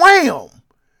swam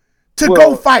to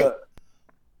go fight.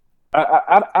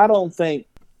 I don't think,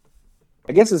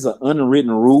 I guess it's an unwritten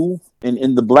rule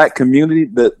in the black community.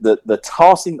 The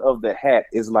tossing of the hat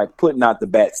is like putting out the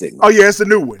bat signal. Oh yeah, it's a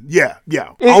new one. Yeah.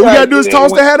 All we gotta do is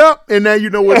toss the hat up, and now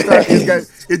you know what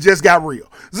it just got real.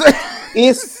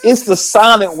 It's the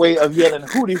silent way of yelling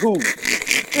hootie hoo.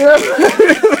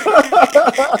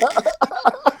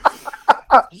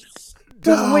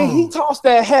 Because when he tossed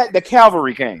that hat, the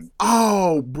cavalry came.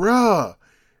 Oh, bruh.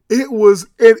 It was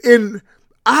and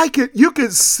you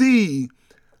could see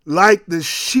like the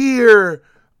sheer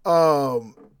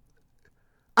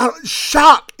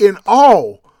shock and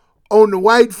awe on the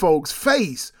white folks'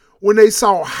 face when they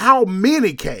saw how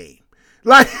many came.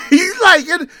 Like he's like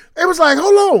it was like,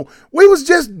 hold on, we was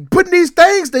just putting these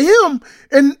things to him,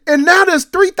 and now there's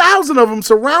 3,000 of them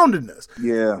surrounding us.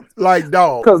 Yeah, like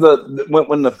dog. Because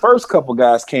when the first couple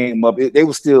guys came up, they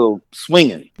were still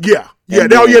swinging. Yeah, they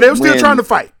were still trying to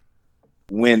fight.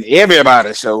 When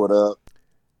everybody showed up,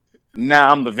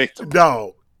 now I'm the victim.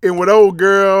 Dog, and when old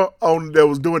girl that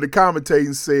was doing the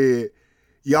commentating said,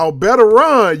 "Y'all better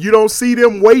run. You don't see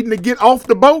them waiting to get off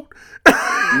the boat."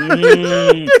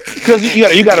 Because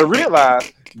you got to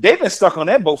realize they've been stuck on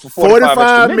that boat for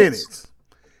 45 minutes.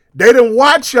 They didn't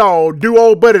watch y'all do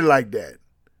old buddy like that,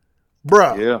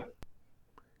 bruh. Yeah,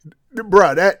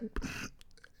 bruh.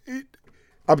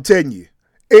 I'm telling you,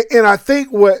 and I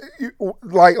think what,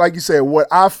 like you said, what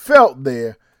I felt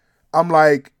there, I'm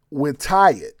like, we're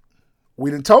tired.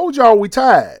 We done told y'all we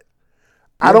tired.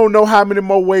 Yeah. I don't know how many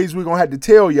more ways we're gonna have to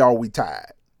tell y'all we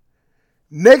tired.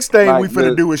 Next thing we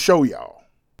finna do is show y'all.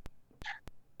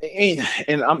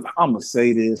 And I'm gonna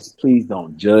say this. Please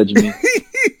don't judge me.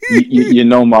 you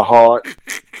know my heart.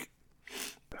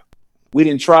 We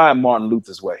didn't try Martin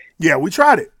Luther's way. Yeah, we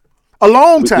tried it a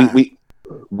long time.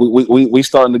 we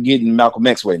starting to get in Malcolm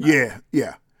X way now.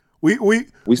 Yeah. We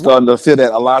starting to feel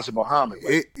that Elijah Muhammad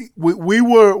way. We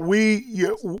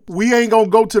ain't gonna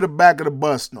go to the back of the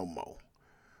bus no more.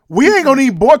 We ain't gonna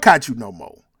even boycott you no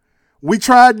more. We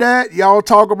tried that. Y'all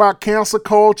talk about cancel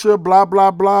culture, blah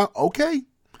blah blah. Okay,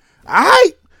 all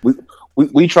right.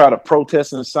 We try to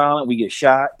protest in silence. We get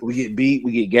shot. We get beat.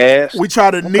 We get gassed. We try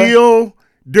to kneel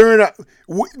during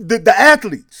the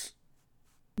athletes.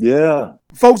 Yeah,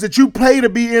 folks that you pay to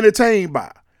be entertained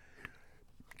by.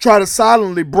 Try to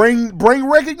silently bring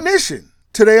recognition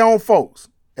to their own folks.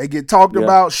 They get talked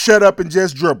about. Shut up and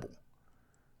just dribble.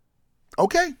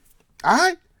 Okay, all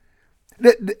right.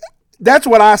 That's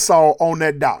what I saw on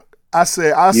that doc. I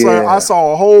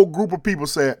saw a whole group of people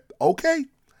say, okay,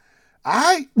 all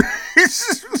right.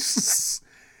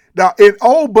 Now, an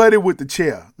old buddy with the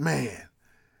chair, man,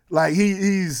 like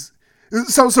he's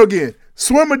so again,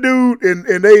 swimmer dude,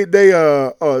 and they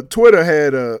Twitter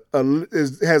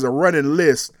has a running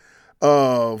list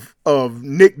of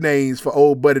nicknames for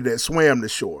old buddy that swam the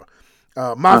shore.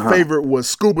 My favorite was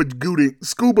Scuba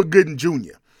Gooden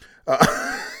Jr.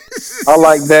 I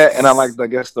like that, and I like, I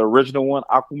guess, the original one,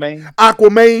 Aquaman. I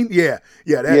like that.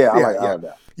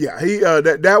 Yeah, he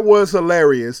that was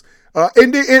hilarious.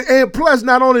 And plus,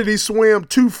 not only did he swim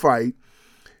to fight,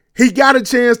 he got a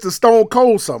chance to stone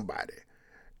cold somebody.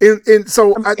 And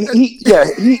so he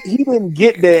didn't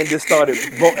get there and just started.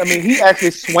 I mean, he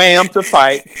actually swam to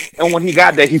fight, and when he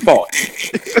got there, he fought.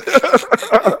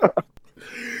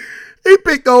 He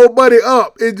picked the old buddy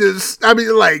up and just,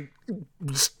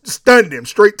 stunned him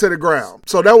straight to the ground.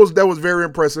 So that was very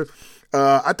impressive.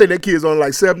 I think that kid's only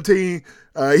like 17.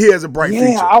 He has a bright future.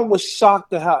 Yeah, I was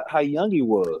shocked at how young he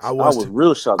was. I was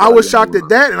real shocked. I was shocked at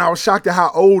that, and I was shocked at how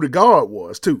old the guard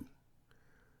was too.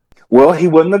 Well, he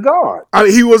wasn't a guard. I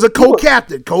mean, he was a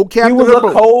co-captain. He was a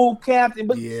co-captain.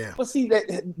 But see,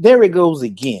 there it goes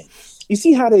again. You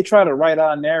see how they try to write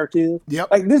our narrative? Yep.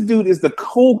 Like, this dude is the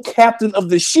co-captain of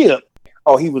the ship.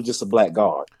 Oh, he was just a black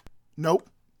guard. Nope.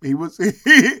 He was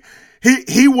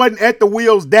he wasn't at the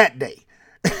wheels that day.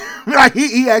 Like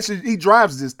he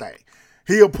drives this thing.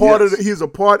 He's a part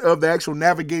of the actual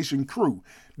navigation crew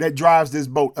that drives this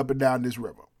boat up and down this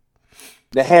river.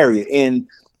 The Harriet. And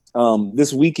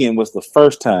this weekend was the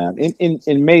first time,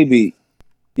 and maybe,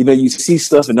 you see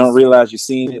stuff and don't realize you're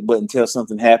seeing it, but until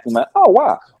something happened, like, oh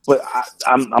wow. But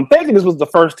I'm thinking this was the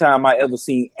first time I ever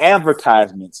seen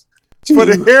advertisements for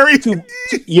the Harriet.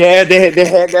 Yeah, they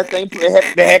had that thing.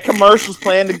 They had commercials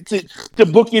playing to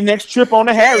book your next trip on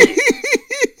the Harriet.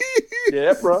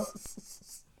 Yeah, bro.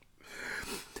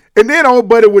 And then old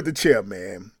buddy with the chair,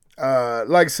 man.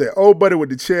 Like I said, old buddy with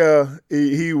the chair.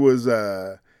 He was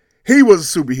a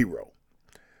superhero.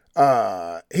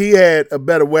 He had a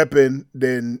better weapon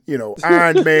than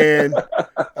Iron Man.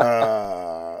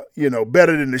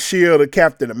 Better than the Shield of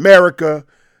Captain America.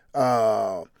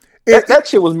 That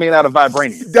shit was made out of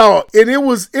vibranium, dog. And it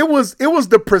was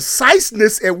the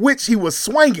preciseness at which he was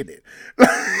swinging it.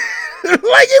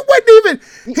 Like it wasn't even.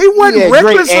 He wasn't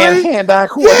recklessly. He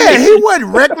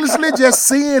wasn't recklessly just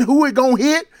seeing who it gonna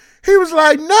hit. He was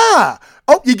like, nah.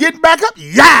 Oh, you getting back up?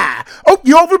 Yeah. Oh,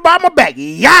 you over by my back?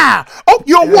 Yeah. Oh,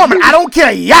 you're a woman. I don't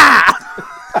care. Yeah.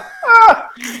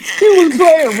 He was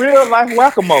playing real life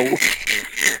whack-a-mole.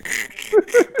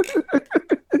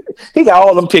 He got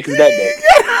all them tickets that day.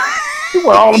 He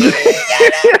got all them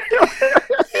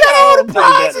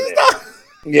tickets.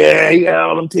 Yeah, he got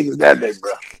all them tickets that day,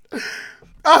 bro.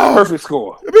 Oh, perfect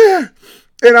score. Man.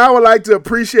 And I would like to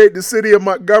appreciate the city of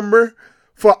Montgomery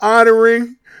for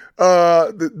honoring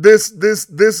this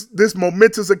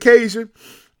momentous occasion.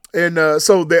 And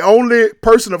so the only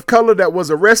person of color that was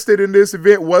arrested in this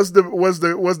event was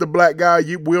the black guy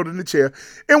wielding the chair,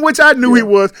 in which I knew he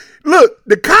was. Look,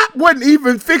 the cop wasn't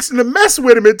even fixing to mess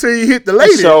with him until he hit the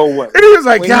lady. So what? And he was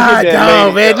like, God,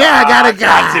 no, man, now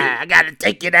I gotta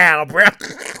take you down, bro.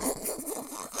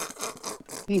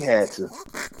 He had to.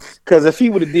 Because if he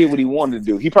would have did what he wanted to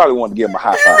do, he probably wanted to give him a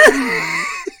high five.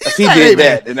 If he did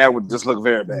that, then that would just look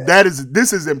very bad.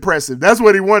 This is impressive. That's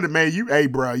what he wanted, man. Hey,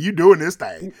 bro, you doing this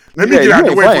thing. Let me get out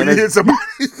the way before you hit somebody.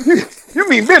 You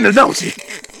mean business, don't you?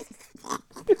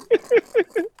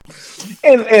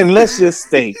 and let's just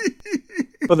state,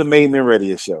 for the MadeMen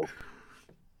Radio Show,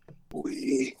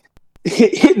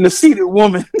 hitting the seated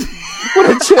woman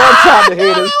with a chair top of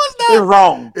haters is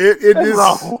wrong. It is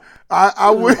wrong. I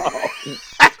would.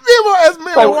 As me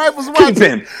and my wife was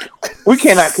watching, we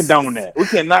cannot condone that. We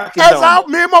cannot condone that.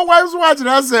 Me and my wife was watching,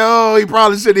 I said, "Oh, he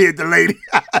probably should have hit the lady."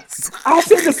 I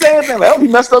said the same thing. Like, oh, he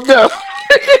messed up there.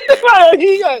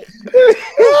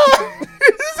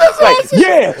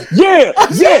 Yeah.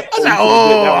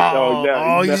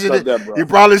 You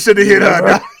probably should have hit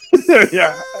her.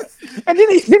 Yeah. And then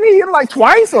he hit like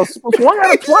twice or swung at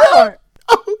her twice.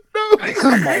 Oh no!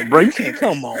 Come on, bro. You can't.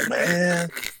 Come on, man.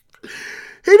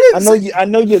 He didn't. I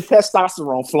know your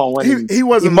testosterone flowing. He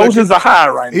wasn't. Emotions looking. are high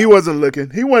right now. He wasn't looking.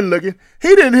 He wasn't looking. He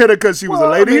didn't hit her because she was a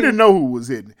lady. He didn't know who was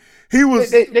hitting. He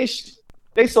was.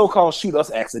 They so-called shoot us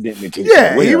accidentally.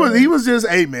 Yeah, he was just.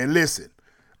 Hey man, listen.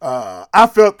 I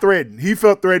felt threatened. He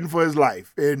felt threatened for his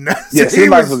life, and yes, his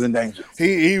life was in danger.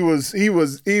 He was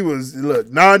look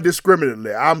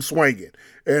non-discriminately. I'm swinging,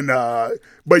 and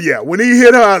but yeah, when he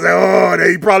hit her, I was like, oh,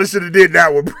 he probably should have did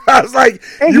that one. I was like,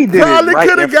 you probably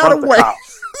could have got away.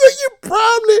 You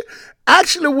probably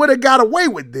actually would have got away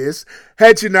with this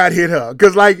had you not hit her.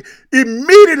 Because, like,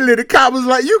 immediately the cop was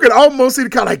like, you could almost see the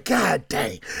cop like, God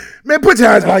dang. Man, put your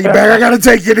hands behind your back. I got to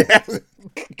take you down.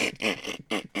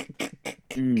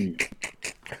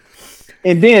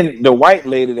 And then the white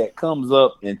lady that comes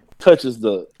up and touches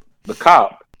the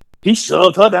cop, he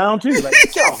shoved her down too. Like,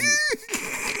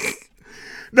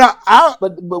 now,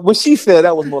 but when she said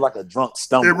that was more like a drunk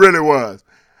stumble. It really was.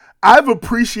 I've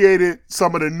appreciated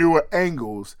some of the newer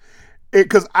angles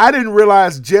because I didn't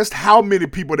realize just how many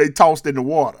people they tossed in the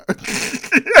water.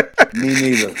 Me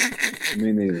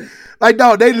neither. Like,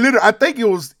 no, they literally, I think it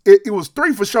was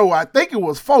 3 for sure. I think it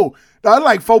was 4. No,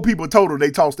 like 4 people total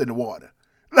they tossed in the water.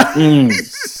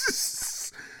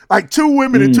 Like 2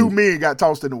 women and 2 men got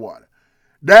tossed in the water.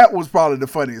 That was probably the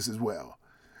funniest as well.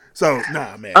 So,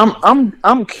 nah, man.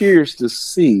 I'm curious to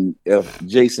see if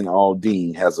Jason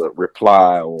Aldean has a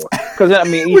reply or because I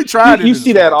mean you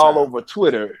see that all over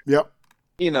Twitter. Yep.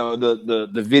 You know the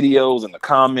videos and the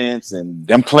comments and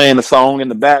them playing the song in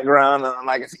the background. And I'm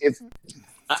like it's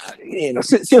you know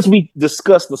since we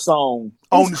discussed the song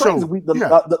on the show,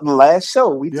 the last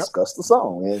show we discussed the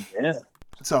song and yeah.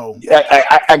 So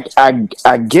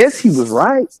I guess he was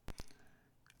right.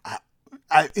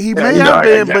 He may have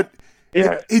been, but.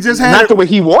 Yeah, he just had not the way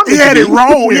he wanted. He had it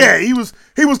wrong. Yeah, he was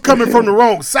coming from the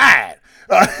wrong side.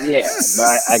 Yeah,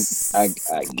 but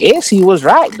I guess he was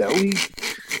right though. He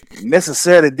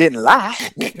necessarily didn't lie.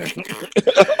 You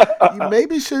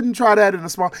maybe shouldn't try that in a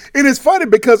small. And it's funny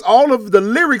because all of the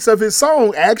lyrics of his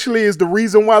song actually is the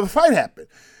reason why the fight happened.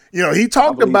 You know, he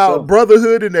talked about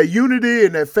brotherhood and that unity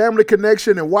and that family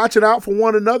connection and watching out for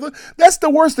one another. That's the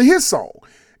worst of his song.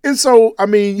 And so, I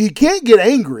mean, he can't get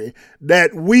angry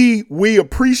that we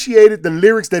appreciated the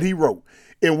lyrics that he wrote.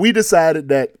 And we decided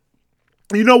that,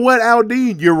 you know what,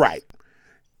 Aldean, you're right.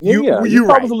 You're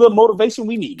right. Was a little motivation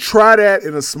we need. Try that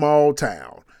in a small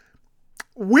town.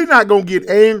 We're not going to get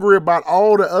angry about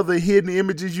all the other hidden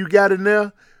images you got in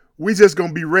there. We're just going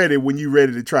to be ready when you're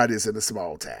ready to try this in a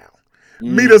small town.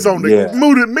 Meet us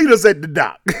meet us at the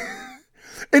dock.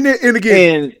 and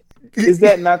again. Is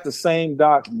that not the same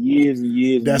doc years and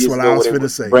years? That's years what ago I was going to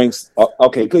say.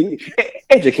 Okay,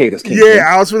 educate us. Yeah,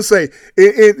 I was going to say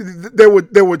there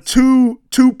were two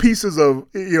pieces of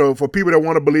for people that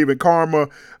want to believe in karma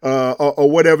or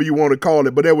whatever you want to call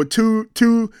it, but there were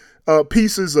two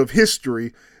pieces of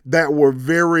history that were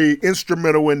very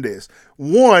instrumental in this.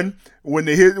 One, when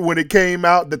it came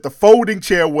out that the folding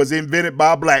chair was invented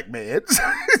by a black man,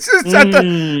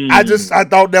 I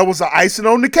thought that was an icing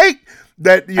on the cake.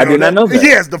 I did not know that.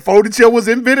 Yes, the folding chair was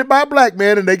invented by a black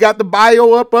man, and they got the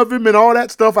bio up of him and all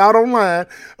that stuff out online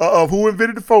of who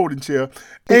invented the folding chair.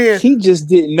 And he just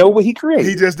didn't know what he created.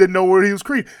 He just didn't know what he was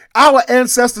creating. Our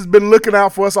ancestors been looking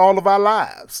out for us all of our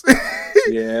lives.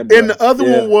 Yeah, and the other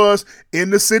one was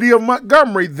in the city of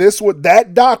Montgomery.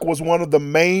 That dock was one of the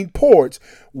main ports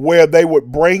where they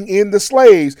would bring in the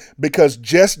slaves because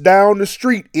just down the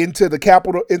street into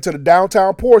the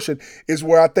downtown portion is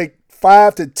where I think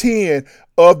 5 to 10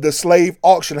 of the slave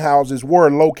auction houses were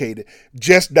located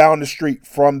just down the street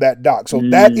from that dock. So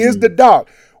that is the dock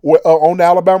on the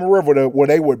Alabama River where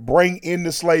they would bring in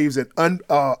the slaves and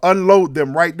unload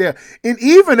them right there. And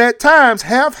even at times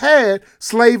have had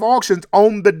slave auctions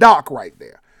on the dock right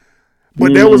there.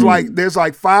 But there's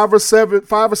like 5 or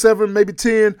 7, maybe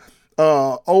 10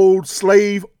 old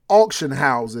slave auction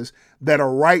houses that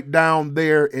are right down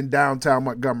there in downtown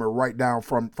Montgomery, right down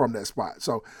from that spot.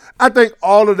 So I think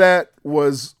all of that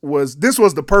was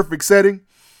the perfect setting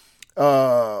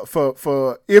for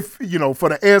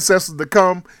the ancestors to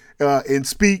come and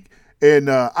speak.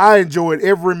 And I enjoyed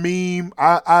every meme.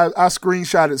 I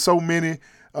screenshotted so many.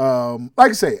 Like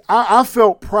I say, I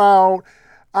felt proud.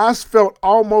 I felt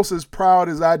almost as proud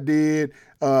as I did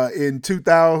in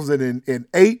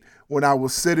 2008 when I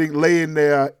was laying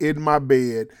there in my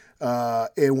bed.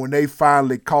 And when they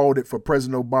finally called it for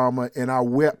President Obama, and I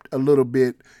wept a little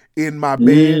bit in my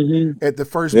bed at the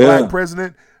first black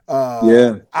president.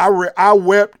 I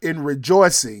wept in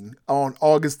rejoicing on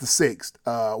August the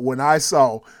 6th when I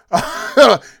saw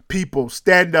people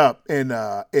stand up and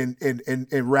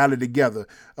rally together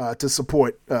to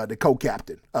support the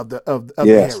co-captain of the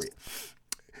Harriet.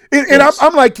 And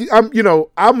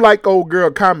I'm like old girl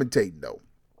commentating though.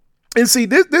 And see,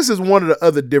 this is one of the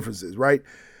other differences, right?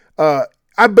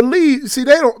 I believe,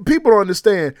 people don't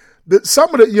understand that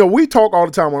some of the, we talk all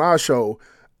the time on our show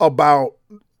about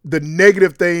the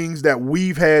negative things that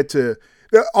we've had to,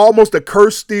 almost a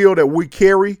curse still that we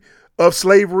carry of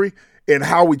slavery and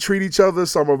how we treat each other,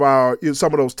 some of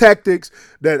those tactics,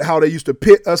 that how they used to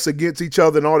pit us against each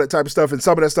other and all that type of stuff, and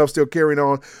some of that stuff still carrying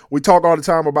on. We talk all the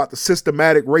time about the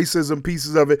systematic racism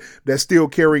pieces of it that's still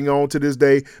carrying on to this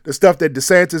day. The stuff that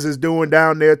DeSantis is doing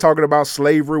down there, talking about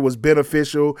slavery was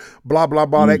beneficial, blah, blah,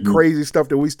 blah, that crazy stuff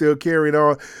that we still carrying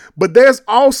on. But there's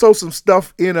also some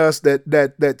stuff in us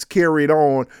that's carried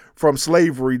on from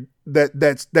slavery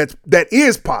that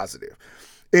is positive.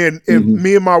 And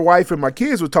me and my wife and my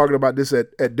kids were talking about this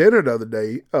at dinner the other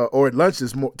day, or at lunch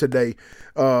today.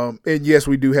 And yes,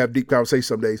 we do have deep conversations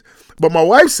some days. But my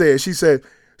wife said, she said,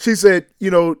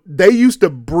 they used to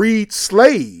breed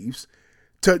slaves.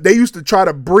 They used to try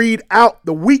to breed out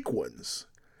the weak ones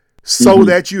so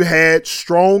that you had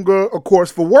stronger, of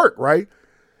course, for work, right?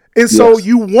 And so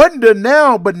you wonder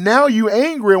now, but now you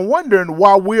angry and wondering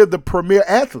why we're the premier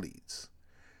athletes.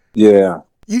 Yeah.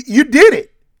 You did it.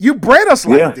 You bred us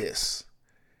like this.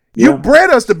 You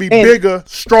bred us to be bigger,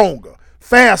 stronger,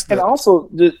 faster. And also,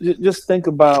 just think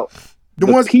about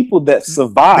the people that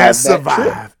survived.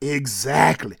 Trip.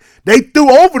 Exactly. They threw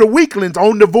over the weaklings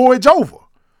on the voyage over.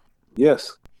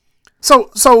 Yes.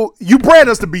 So you bred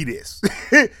us to be this.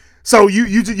 So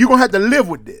you're gonna have to live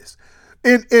with this.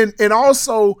 And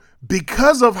also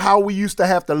because of how we used to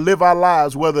have to live our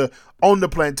lives, whether on the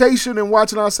plantation and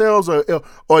watching ourselves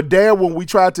or there when we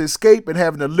tried to escape and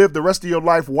having to live the rest of your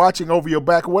life watching over your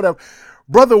back or whatever,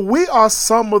 brother, we are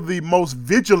some of the most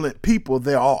vigilant people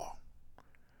there are.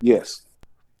 Yes.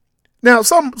 Now,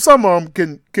 some of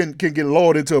them can get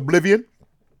lured into oblivion,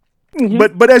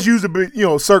 but that's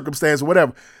usually, circumstance or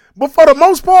whatever. But for the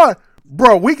most part,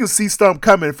 bro, we can see stuff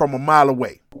coming from a mile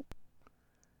away.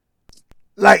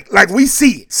 Like we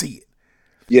see it.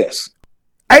 Yes.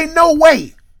 Ain't no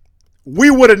way we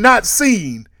would have not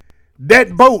seen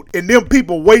that boat and them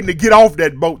people waiting to get off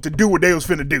that boat to do what they was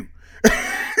finna do.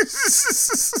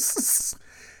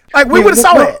 Like we would have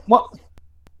saw that.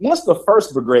 Once the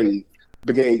first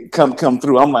brigade come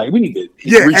through, I'm like, we need to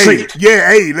retreat.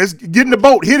 Let's get in the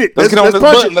boat, hit it. Let's get on this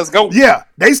boat. Let's go. Yeah,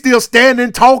 they still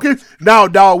standing talking. Now,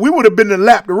 dog, we would have been to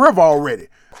lap the river already.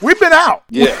 We've been out.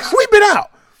 Yes. We've been out.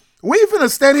 We ain't finna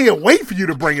stand here and wait for you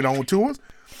to bring it on to us.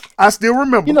 I still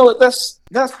remember. That's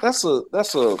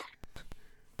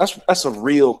a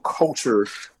real culture.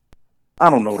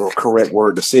 I don't know the correct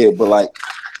word to say it, but like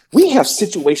we have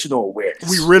situational awareness.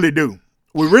 We really do.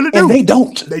 And they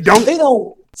don't. They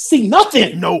don't see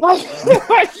nothing. No.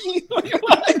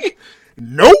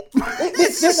 Nope.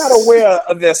 They're not aware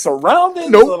of their surroundings.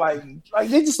 Nope. Like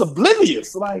they're just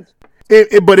oblivious. Like,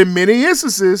 but in many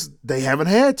instances, they haven't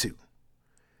had to.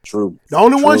 True. The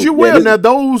only ones you will. Now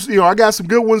those, I got some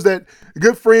good ones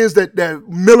good friends that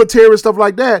military and stuff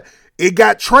like that, it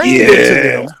got trained into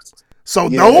them. So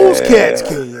those cats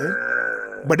can.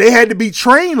 But they had to be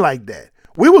trained like that.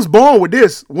 We was born with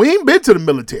this. We ain't been to the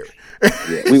military.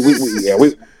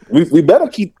 We better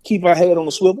keep our head on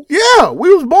the swivel. Yeah,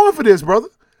 we was born for this, brother.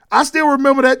 I still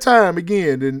remember that time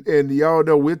again, and y'all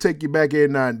know we'll take you back every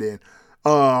now and then.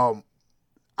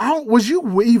 Was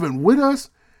you even with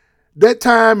us that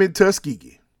time in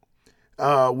Tuskegee?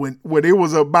 When it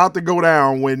was about to go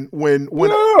down, when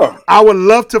our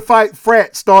love to fight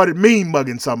frat started mean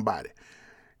mugging somebody,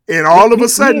 and all of a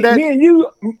sudden me and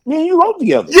you rode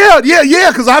together. Yeah.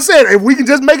 Because I said if we can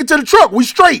just make it to the truck, we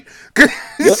straight.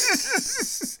 Yep.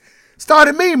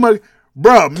 Started mean mugging,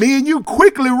 bro. Me and you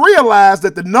quickly realized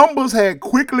that the numbers had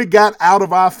quickly got out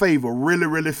of our favor really,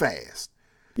 really fast.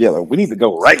 Yeah, like, we need to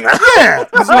go right now. Yeah,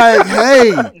 it's like,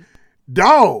 hey,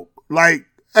 dog, like.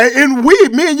 And me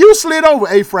and you slid over.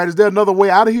 Hey, Fred, is there another way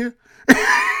out of here?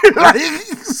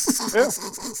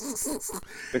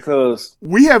 Because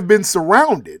we have been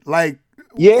surrounded. Like,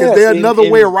 is there another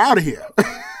way around here?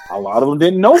 A lot of them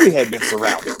didn't know we had been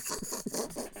surrounded.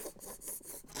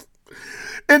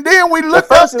 And then we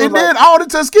looked up, and then all the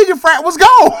Tuskegee frat was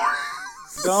gone.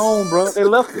 Gone, bro. They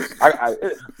left it.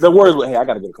 The word was, hey, I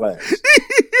got to go to class.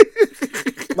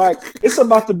 Like, it's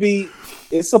about to be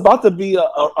a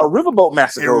riverboat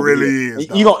massacre. It really is.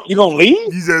 You gonna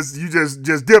leave? You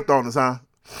just dipped on us, huh?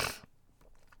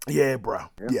 Yeah, bro.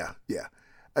 Yeah.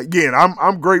 Again,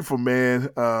 I'm grateful, man.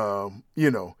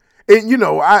 You know, and you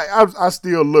know, I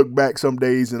still look back some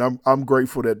days, and I'm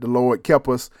grateful that the Lord kept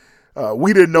us.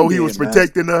 We didn't know He was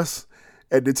protecting us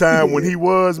at the time when He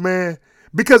was, man.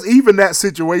 Because even that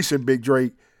situation, Big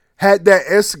Drake, had that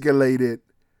escalated.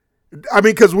 I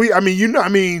mean, because we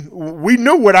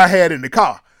knew what I had in the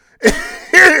car,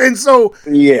 and so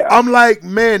I'm like,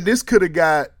 man, this could have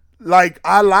got like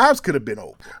our lives could have been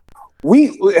over.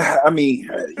 You can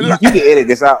edit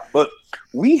this out, but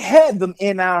we had them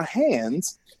in our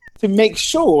hands to make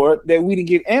sure that we didn't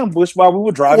get ambushed while we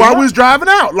were driving. We was driving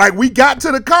out, like we got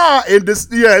to the car and it was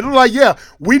like,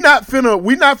 we not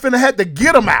finna have to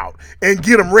get them out and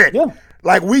get them ready. Yeah.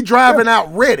 Like we driving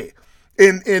out ready,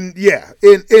 and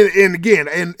again,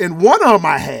 and one of them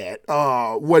I had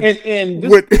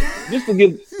just to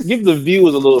give the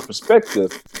viewers a little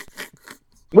perspective,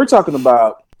 we're talking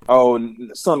about. Oh,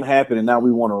 something happened and now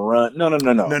we want to run. No. No.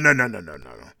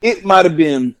 It might have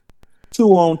been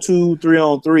 2-on-2,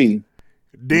 3-on-3.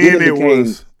 Then it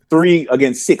was 3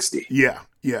 against 60. Yeah.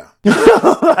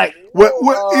 Like,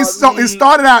 it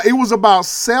started out. It was about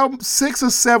 6 or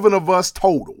 7 of us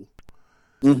total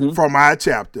from our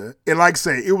chapter, and like I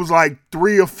say, it was like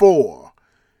 3 or 4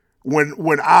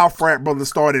 when our frat brother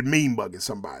started mean bugging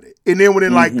somebody, and then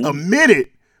within like a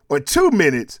minute or 2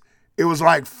 minutes. It was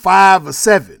like 5 or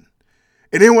 7.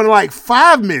 And then when like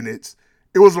 5 minutes,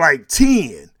 it was like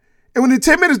 10. And when in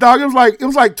 10 minutes, dog, it was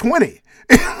like 20.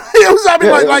 It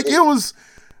was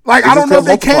I don't know if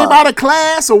they came out of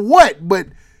class or what, but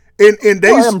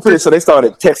I'm pretty sure they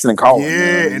started texting and calling.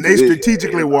 Yeah, and they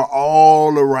strategically were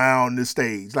all around the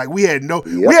stage. Like we had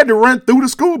to run through the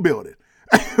school building.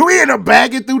 We had to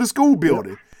bag it through the school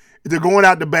building to going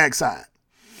out the backside.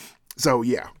 So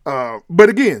but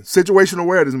again, situational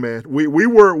awareness, man. We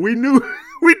knew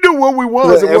what we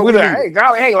was. And what hey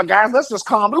guys, let's just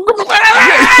calm down.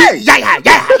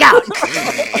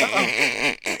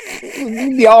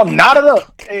 We all knotted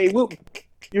up. Hey, you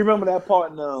remember that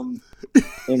part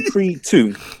in Creed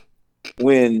 2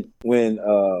 when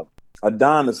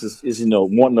Adonis is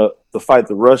wanting to fight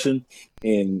the Russian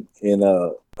and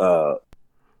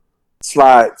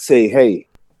Slide say, hey.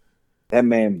 That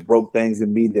man broke things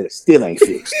in me that still ain't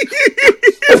fixed.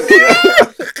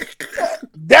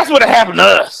 That's what happened to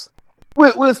us.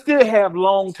 We'll still have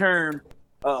long-term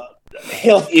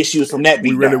health issues from that.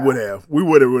 We really would have. We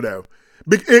would have.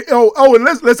 And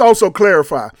let's also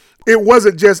clarify. It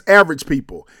wasn't just average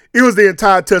people. It was the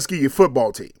entire Tuskegee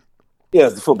football team. Yeah,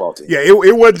 it's the football team. Yeah,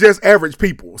 it wasn't just average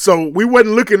people. So we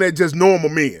wasn't looking at just normal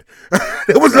men.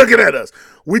 It was looking at us.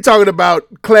 We talking about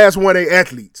Class 1A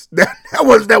athletes.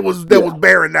 That was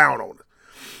bearing down on us.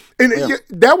 And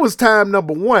that was time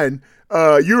number 1.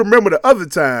 You remember the other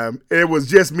time, it was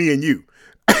just me and you.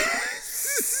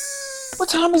 What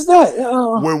time is that?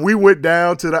 When we went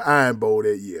down to the Iron Bowl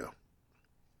that year.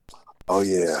 Oh,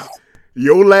 yeah.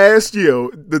 Your last year,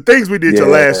 the things we did your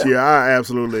last year, I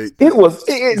absolutely. It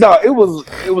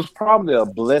was probably a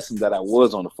blessing that I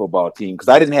was on the football team because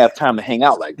I didn't have time to hang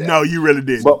out like that. No, you really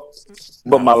didn't.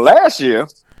 But my last year,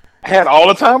 I had all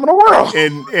the time in the world,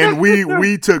 and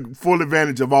we took full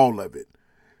advantage of all of it.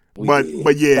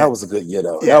 But yeah, that was a good year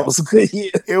though. Yeah. That was a good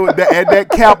year. It was at that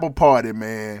Kappa party,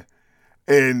 man.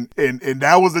 And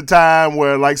that was the time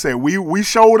where, like I said, we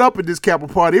showed up at this Kappa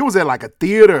party. It was at like a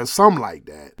theater or something like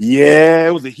that. Yeah,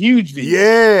 it was a huge deal.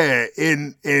 Yeah,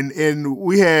 and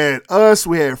we had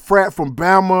frat from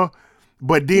Bama,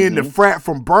 but then the frat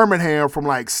from Birmingham from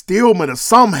like Stillman or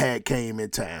some had came in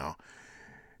town.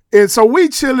 And so we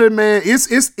chilling, man. It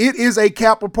is a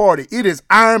Kappa party. It is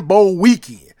Iron Bowl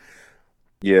weekend.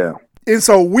 Yeah. And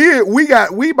so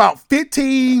we about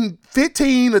 15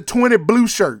 to 20 blue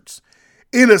shirts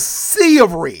in a sea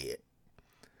of red.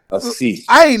 A sea.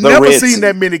 I ain't never seen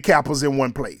that many Kappas in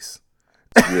one place.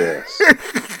 Yes.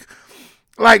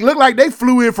 Look like they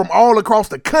flew in from all across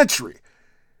the country.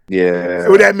 Yeah.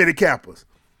 With that many Kappas.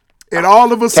 And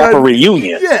all of a sudden, Kappa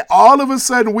reunion. Yeah, all of a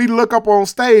sudden we look up on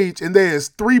stage and there's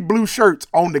 3 blue shirts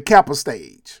on the Kappa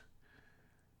stage.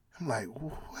 I'm like,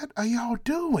 what are y'all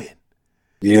doing?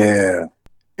 Yeah.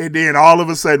 And then all of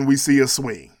a sudden we see a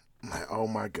swing. I'm like, oh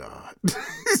my God.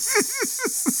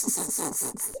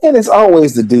 And it's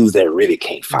always the dudes that really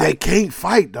can't fight. They can't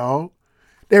fight, dog.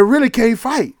 They really can't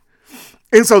fight.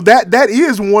 And so that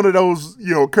is one of those,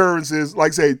 occurrences.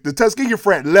 Like say, the Tuskegee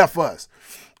frat left us.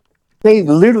 They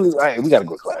literally, we gotta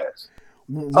go to class.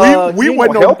 We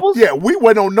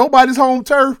wasn't on nobody's home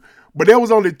turf, but there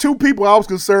was only 2 people I was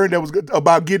concerned that was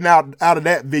about getting out of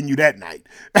that venue that night.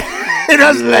 And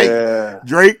I was like,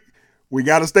 Drake, we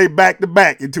got to stay back to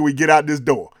back until we get out this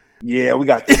door. Yeah, we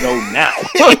got to go now.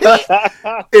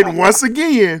 And once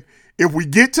again, if we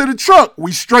get to the truck,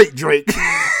 we straight, Drake.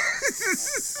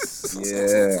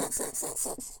 Yeah.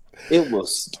 It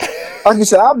was, like you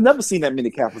said, I've never seen that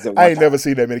many Kappas at one time. I ain't never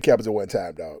seen that many Kappas at one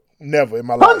time, dog. Never in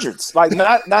my life. Hundreds. Like,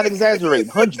 not exaggerating.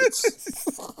 Hundreds.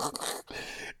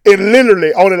 And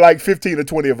literally only like 15 or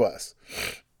 20 of us.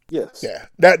 Yes. Yeah.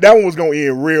 That one was going to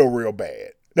end real, real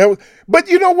bad. But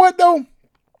you know what, though?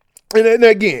 And then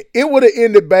again, it would have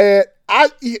ended bad.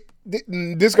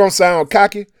 This going to sound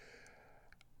cocky.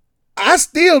 I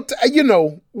still, I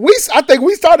think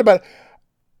we started about it.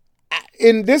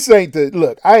 And this ain't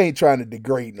look, I ain't trying to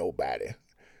degrade nobody,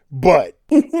 but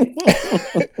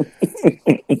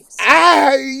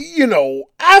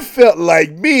I felt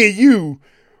like me and you,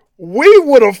 we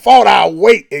would have fought our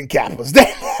weight in Kappas.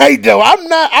 I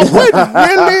wasn't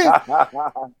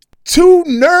really too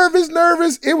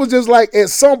nervous. It was just like at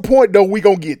some point though, we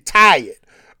gonna get tired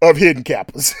of hitting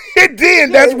Kappas. And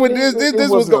then that's when this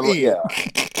was going to end. Yeah.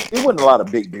 It wasn't a lot of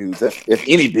big dudes, if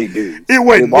any big dudes. It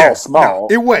wasn't. All small.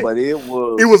 No, it wasn't. But it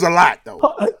was. It was a lot, though.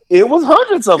 It was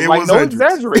hundreds of them. Like, no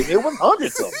exaggerating. It was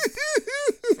hundreds of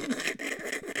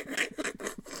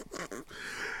them.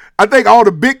 I think all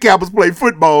the big Kappas played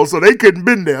football, so they couldn't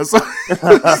been there. So it's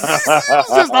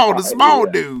just all the small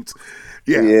dudes.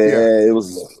 Yeah. It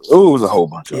was a whole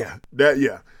bunch of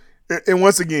them. And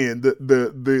once again,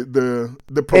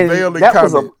 the prevailing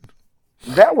comment.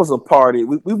 That was a party.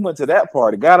 We went to that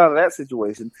party, got out of that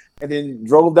situation, and then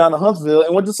drove down to Huntsville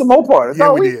and went to some more parties.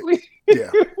 Yeah, we did.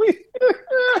 That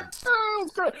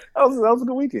was great. That was a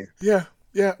good weekend. Yeah.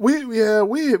 We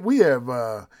have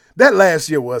that last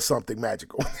year was something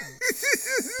magical.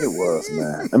 It was,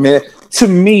 man. I mean, to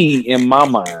me, in my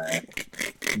mind,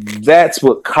 that's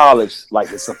what college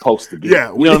is supposed to be.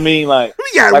 Yeah, you know what I mean? Like,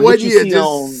 we got like one what you year see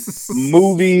on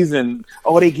movies and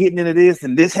they getting into this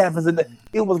and this happens and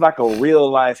it was like a real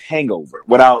life hangover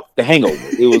without the hangover.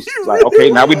 It was like,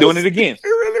 okay, now we're doing it again. It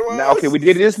really was. Now, okay, we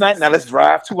did it this night. Now let's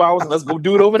drive 2 hours and let's go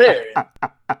do it over there.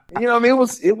 You know what I mean?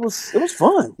 It was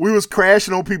fun. We was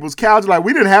crashing on people's couches. Like,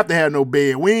 we didn't have to have no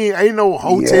bed. We ain't no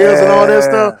hotels and all that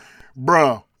stuff,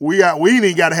 bruh. We ain't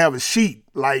even got to have a sheet.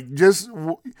 Like, just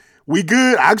we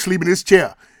good. I can sleep in this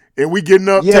chair, and we getting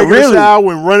up, taking a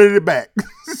shower, and running it back.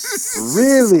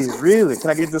 Really. Can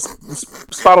I get this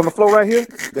spot on the floor right here?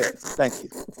 There. Thank you.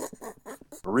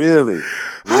 Really.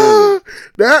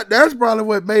 That's probably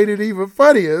what made it even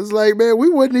funnier. It's like, man,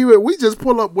 we just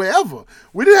pull up wherever.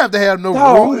 We didn't have to have no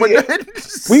room. Yeah.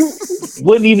 We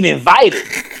wasn't even invited.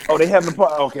 Oh, they having a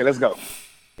party. Okay, let's go.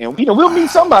 And we'll meet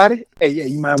somebody. Hey, yeah,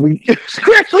 you mind we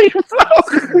scratch the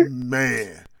floor?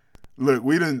 Man, look,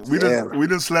 we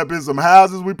didn't slept in some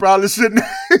houses we probably shouldn't.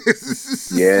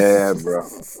 Yeah, bro.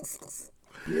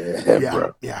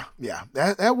 Bro. Yeah.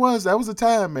 That was a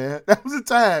time, man. That was a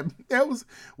time.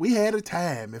 We had a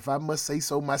time, if I must say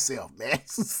so myself, man.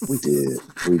 We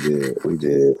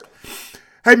did.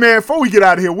 Hey, man, before we get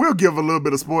out of here, we'll give a little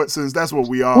bit of sports since that's what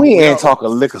we are. We ain't talking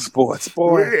liquor sports,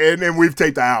 boy. And then we've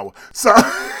taken the hour. So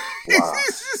wow.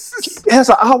 Has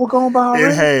an hour gone by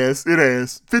already? It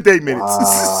has. 58 minutes.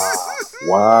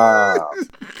 Wow.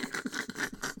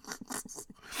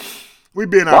 We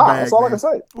be in our bag. That's all man. I can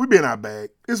say. We be in our bag.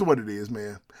 It's what it is,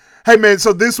 man. Hey, man,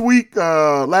 so this week,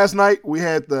 last night, we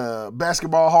had the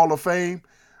Basketball Hall of Fame.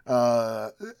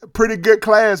 Pretty good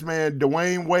class, man.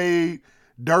 Dwayne Wade,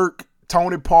 Dirk,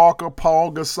 Tony Parker,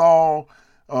 Paul Gasol,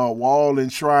 Wall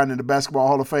enshrined in the Basketball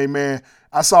Hall of Fame, man.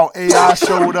 I saw AI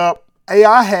showed up.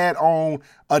 AI had on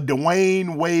a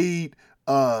Dwayne Wade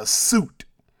suit.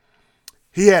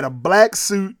 He had a black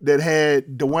suit that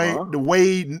had the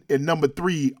Wade and number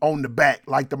 3 on the back,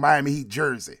 like the Miami Heat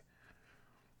jersey.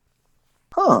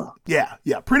 Huh. Yeah,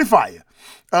 pretty fire.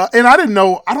 And I didn't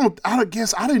know, I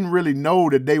guess I didn't really know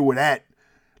that they were that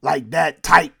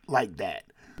tight like that.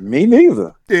 Me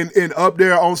neither. And up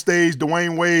there on stage,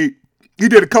 Dwayne Wade, he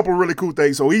did a couple of really cool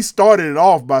things. So he started it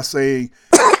off by saying,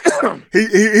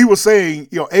 he was saying,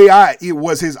 AI, it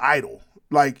was his idol.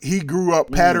 Like, he grew up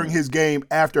patterning his game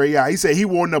after AI. He said he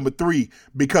wore number 3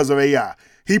 because of AI.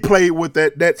 He played with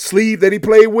that sleeve that he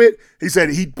played with. He said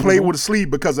he played with a sleeve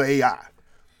because of AI.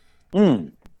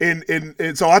 And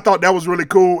so I thought that was really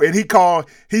cool. And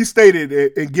he stated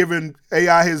in giving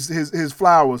AI his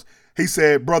flowers, he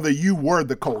said, brother, you were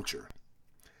the culture.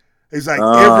 He's like,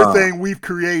 everything we've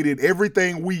created,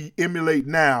 everything we emulate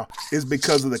now is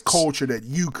because of the culture that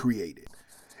you created.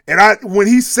 And when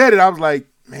he said it, I was like,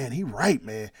 man, he right,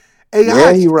 man.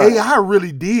 AI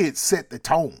really did set the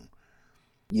tone.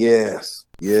 Yes.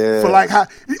 Yeah. For like how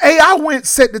AI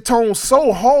set the tone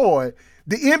so hard,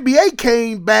 the NBA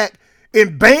came back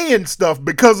in band stuff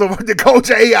because of the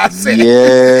Culture AI said.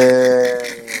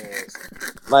 Yes.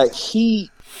 Like he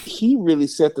really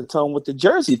set the tone with the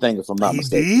jersey thing, if I'm not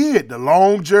mistaken. He did. The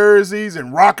long jerseys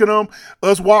and rocking them.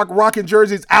 Us rocking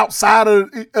jerseys outside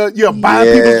of buying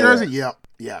people's jerseys.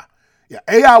 Yeah.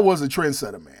 AI was a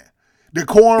trendsetter, man. The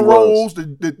cornrows,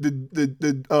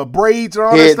 the braids and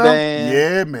all that stuff.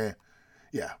 Yeah, man.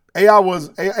 Yeah.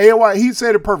 AI, he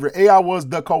said it perfect. AI was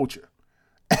the culture.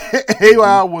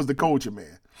 AI was the culture,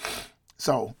 man.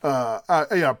 So, I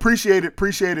appreciated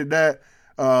that.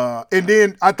 And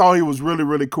then I thought he was really,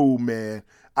 really cool, man.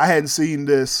 I hadn't seen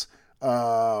this.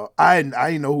 I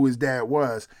didn't know who his dad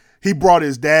was. He brought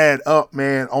his dad up,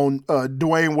 man, on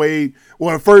Dwayne Wade.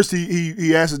 Well, at first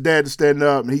he asked his dad to stand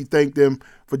up, and he thanked him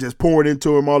for just pouring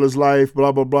into him all his life,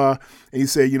 blah, blah, blah. And he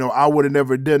said, I would have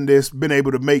never done this, been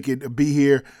able to make it, be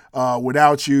here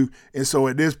without you. And so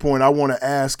at this point, I want to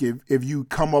ask if you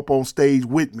come up on stage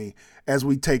with me as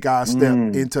we take our step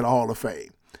into the Hall of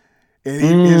Fame.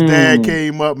 And his dad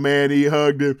came up, man. He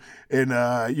hugged him, and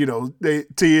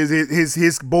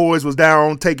his boys was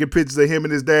down taking pictures of him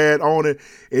and his dad on it.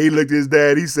 And he looked at his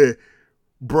dad. He said,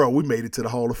 "Bro, we made it to the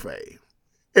Hall of Fame."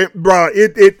 My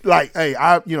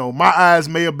eyes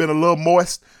may have been a little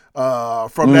moist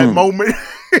from that moment,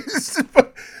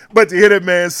 but to hear that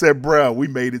man say, "Bro, we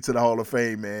made it to the Hall of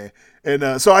Fame, man."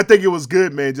 And so I think it was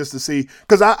good, man, just to see,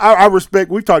 because I respect,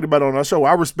 we've talked about it on our show,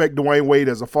 I respect Dwayne Wade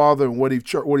as a father and what he's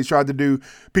tried to do.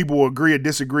 People will agree or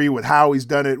disagree with how he's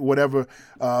done it, whatever.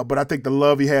 But I think the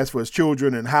love he has for his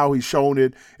children and how he's shown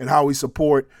it and how he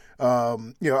support,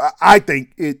 I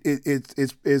think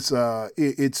it's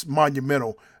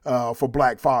monumental for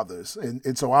Black fathers.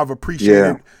 And so I've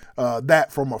appreciated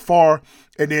that from afar.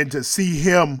 And then to see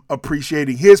him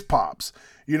appreciating his pops.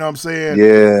 You know what I'm saying?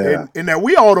 Yeah. And that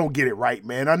we all don't get it right,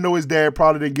 man. I know his dad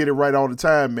probably didn't get it right all the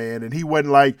time, man. And he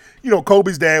wasn't like,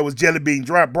 Kobe's dad was Jelly Bean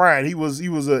Bryant. He was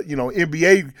a,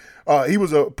 NBA, he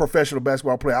was a professional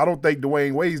basketball player. I don't think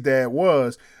Dwayne Wade's dad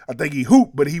was. I think he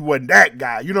hooped, but he wasn't that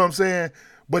guy. You know what I'm saying?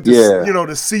 But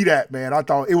to see that, man, I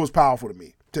thought it was powerful to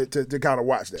me to kind of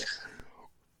watch that.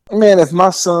 Man, if my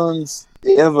sons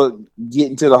ever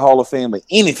get into the Hall of Fame of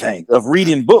anything, of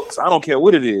reading books, I don't care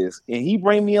what it is, and he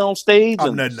bring me on stage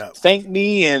and thank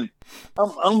me, and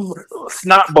I'm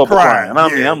snot bubble crying.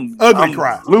 I'm ugly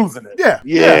crying, losing it.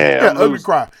 Yeah, ugly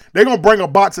cry. They're gonna bring a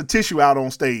box of tissue out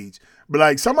on stage, but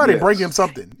like somebody bring him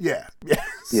something. Yeah.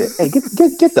 Hey,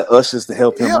 get the ushers to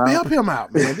help him out. Help him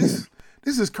out, man.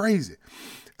 This is crazy.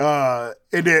 And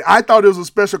then I thought it was a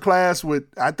special class with.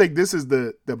 I think this is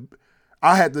the.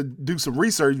 I had to do some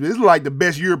research. This is like the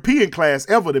best European class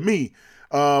ever to me.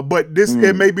 But this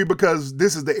it may be because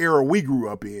this is the era we grew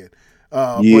up in.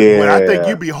 But I think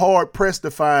you'd be hard pressed to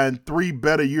find three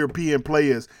better European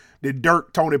players than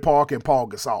Dirk, Tony Parker, and Paul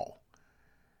Gasol.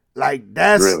 Like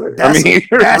that's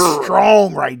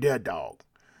strong right there, dog.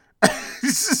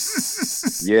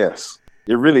 Yes,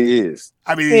 it really is.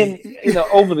 I mean, and,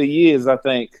 over the years, I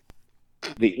think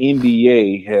the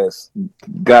NBA has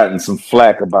gotten some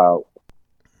flack about.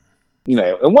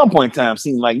 At one point in time, it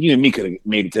seemed like you and me could have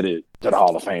made it to the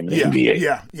Hall of Fame in the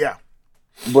NBA. Yeah.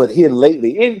 But here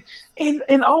lately,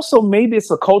 and also maybe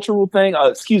it's a cultural thing, a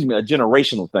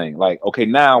generational thing. Like, okay,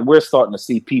 now we're starting to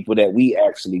see people that we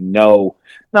actually know.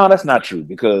 No, that's not true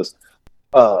because,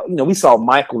 we saw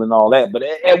Michael and all that. But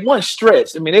at one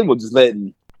stretch, they were just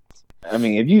letting.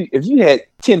 If you had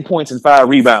 10 points and 5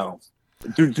 rebounds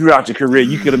throughout your career,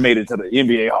 you could have made it to the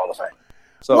NBA Hall of Fame.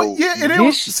 So it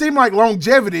didn't seem like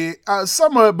longevity.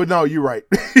 Some of it, but no, you're right.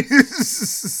 There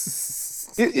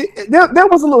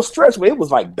was a little stretch where it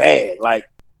was like bad. Like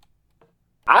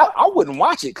I wouldn't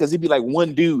watch it because it'd be like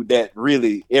one dude that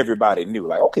really everybody knew.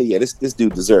 Like, okay, yeah, this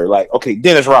dude deserved. Like, okay,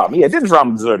 Dennis Rodman. Yeah, Dennis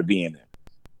Rodman deserved to be in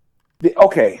there.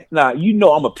 Okay, now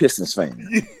I'm a Pistons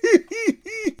fan.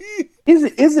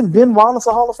 Isn't Ben Wallace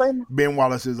a Hall of Famer? Ben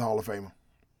Wallace is a Hall of Famer.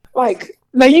 Like.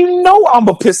 Now, I'm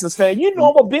a Pistons fan.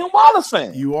 I'm a Ben Wallace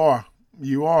fan. You are.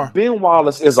 Ben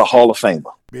Wallace is a Hall of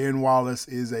Famer. Ben Wallace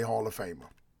is a Hall of Famer.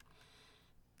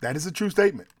 That is a true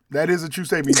statement. You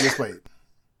just played.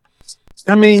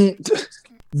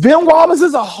 Ben Wallace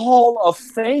is a Hall of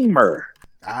Famer.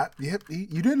 You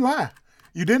didn't lie.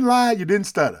 You didn't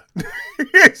stutter.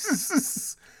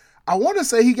 I want to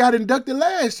say he got inducted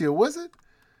last year, was it?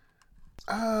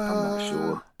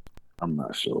 I'm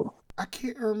not sure. I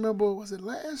can't remember. Was it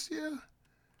last year?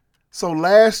 So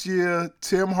last year,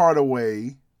 Tim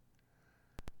Hardaway.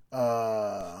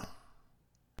 And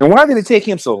why did it take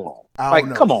him so long? I don't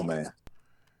know. Come on, man.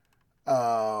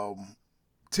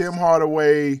 Tim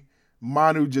Hardaway,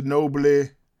 Manu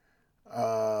Ginobili,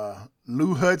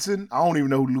 Lou Hudson. I don't even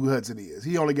know who Lou Hudson is.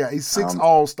 He's 6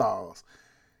 All-Stars.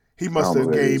 He must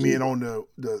have came in on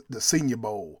the Senior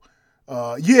Bowl.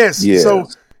 Yes.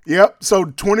 Yeah. So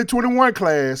 2021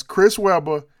 class: Chris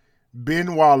Webber,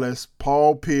 Ben Wallace,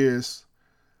 Paul Pierce,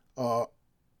 Tony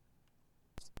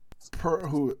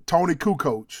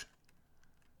Kukoc.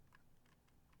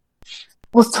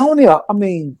 Was Tony? I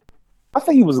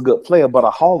think he was a good player, but a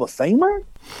Hall of Famer.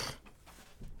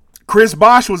 Chris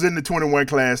Bosh was in the 21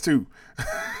 class too.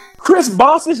 Chris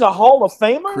Bosh is a Hall of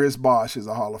Famer? Chris Bosh is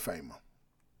a Hall of Famer.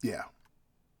 Yeah.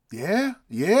 Yeah,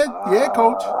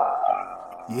 coach.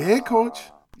 Yeah,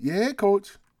 coach.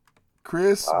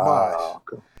 Chris Bosh.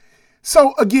 Okay.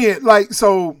 So again,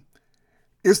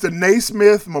 it's the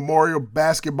Naismith Memorial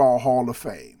Basketball Hall of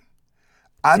Fame.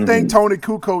 I think Tony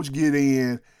Kukoc get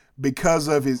in because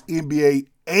of his NBA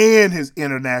and his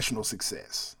international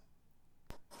success.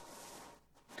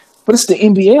 But it's the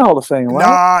NBA Hall of Fame, right?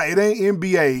 Nah, it ain't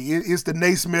NBA. It's the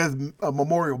Naismith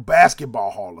Memorial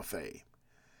Basketball Hall of Fame.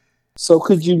 So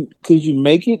could you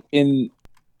make it and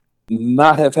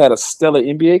not have had a stellar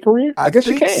NBA career? I guess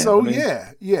you can. So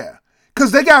yeah.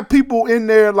 Because they got people in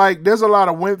there, there's a lot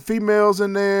of females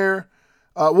in there.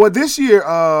 This year,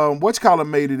 whatchamacallit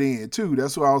made it in too.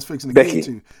 That's what I was fixing to get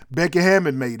to. Becky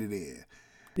Hammond made it in.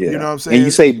 Yeah. You know what I'm saying? And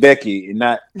you say Becky, and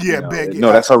not Becky.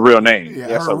 No, that's her real name. Yeah,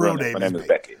 that's her real name. Her name is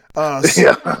Becky. But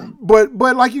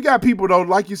you got people though,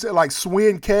 like you said, like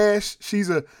Swin Cash. She's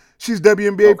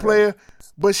WNBA player,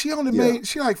 but she only made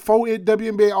 4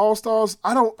 WNBA All-Stars.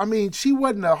 She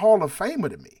wasn't a Hall of Famer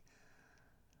to me.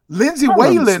 Lindsay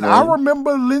Whalen, I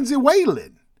remember Lindsay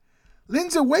Whalen.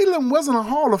 Lindsay Whalen wasn't a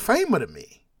Hall of Famer to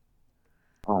me.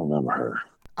 I don't remember her.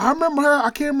 I remember her. I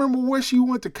can't remember where she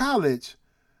went to college.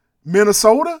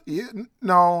 Minnesota? Yeah,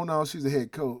 no, she's the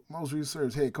head coach. Most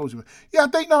research head coach. Yeah, I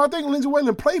think Lindsay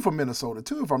Whalen played for Minnesota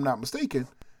too, if I'm not mistaken.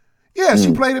 Yeah,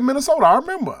 she played in Minnesota. I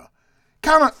remember her.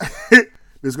 Kind of, this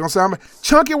is gonna sound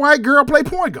chunky white girl play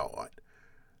point guard.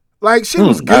 She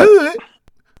was good.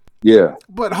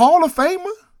 But Hall of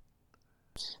Famer?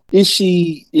 Is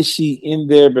she in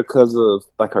there because of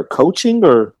her coaching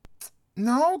or?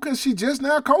 No, because she just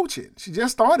now coaching. She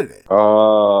just started it.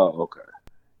 Oh, okay.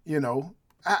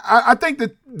 I think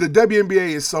that the WNBA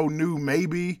is so new,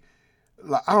 maybe.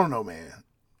 I don't know, man.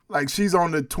 She's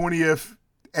on the 20th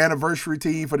anniversary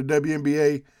team for the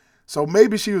WNBA. So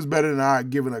maybe she was better than I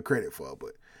giving her credit for.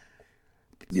 But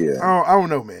yeah, I don't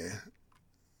know, man.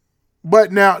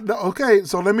 But now, okay,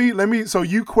 so let me. So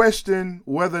you question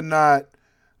whether or not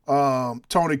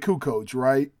Tony Kukoc,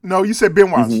 right? No, you said Ben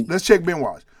Wallace. Let's check Ben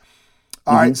Wallace.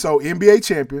 All right, so NBA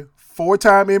champion,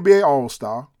 4-time NBA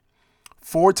All-Star,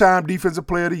 4-time Defensive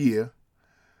Player of the Year,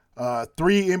 3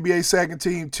 NBA second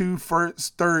team, 2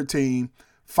 third team,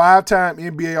 5-time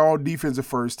NBA All Defensive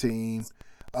First Team,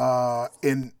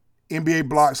 and NBA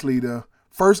blocks leader,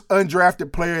 first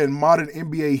undrafted player in modern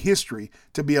NBA history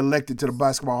to be elected to the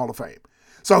Basketball Hall of Fame.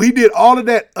 So he did all of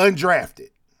that undrafted.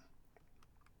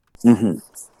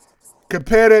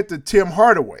 Compare that to Tim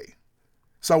Hardaway.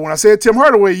 So when I said Tim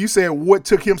Hardaway, you said what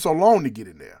took him so long to get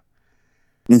in there.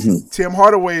 Tim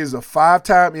Hardaway is a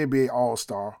 5-time NBA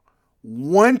All-Star,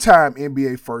 1-time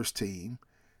NBA First Team,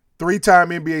 3-time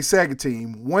NBA Second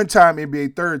Team, 1-time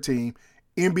NBA Third Team,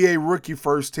 NBA Rookie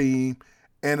First Team,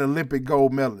 and Olympic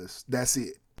gold medalist. That's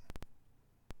it.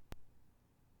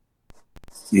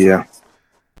 Yeah.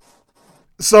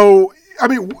 So,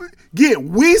 again,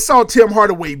 we saw Tim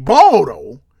Hardaway ball,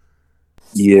 though.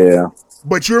 Yeah.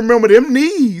 But you remember them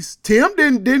knees. Tim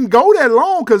didn't go that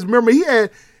long because remember he's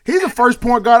the first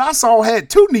point guard I saw had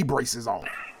 2 knee braces on.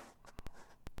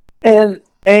 And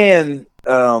Tim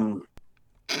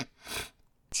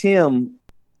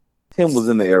was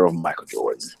in the era of Michael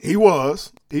Jordan. He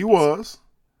was.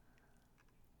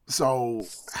 So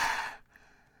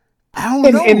I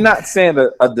don't know. And not saying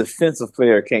a defensive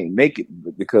player can't make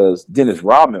it because Dennis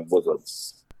Rodman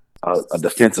was a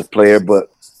defensive player, but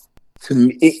to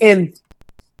me,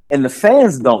 and the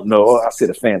fans don't know. I say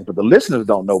the fans, but the listeners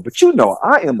don't know. But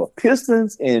I am a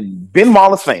Pistons and Ben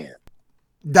Wallace fan.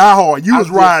 Die hard. You was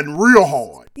riding real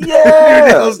hard.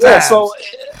 Yeah. So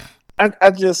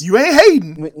I just you ain't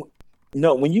hating.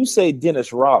 When you say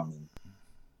Dennis Rodman,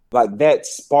 that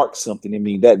sparks something in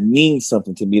me. That means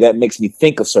something to me. That makes me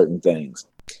think of certain things.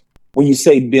 When you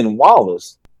say Ben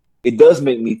Wallace, it does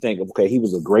make me think of he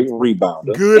was a great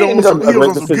rebounder. Good on some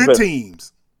good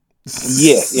teams.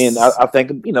 Yeah, and I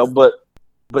think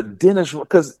but Dennis,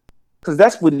 because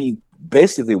that's what he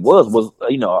basically was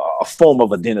a form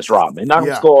of a Dennis Rodman. Not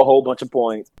gonna score a whole bunch of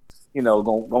points, gonna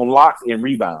lock and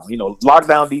rebound, lock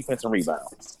down defense and rebound.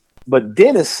 But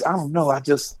Dennis, I don't know,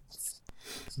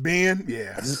 Ben,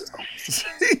 yeah.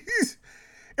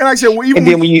 And like I said, and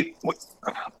then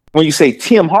when you say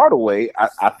Tim Hardaway,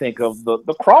 I think of the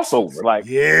crossover. Like,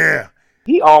 yeah,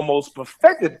 he almost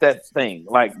perfected that thing.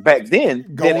 Like back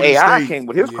then AI State came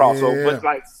with his crossover, but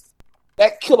like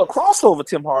that killer crossover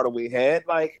Tim Hardaway had,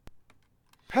 like,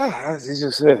 it's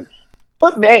just.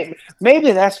 But maybe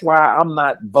that's why I'm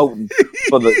not voting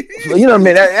for the. You know what I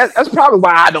mean? That's probably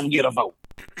why I don't get a vote.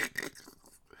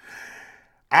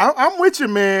 I'm with you,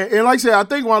 man. And like I said, I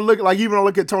think when I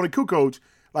look at Tony Kukoc,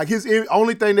 like his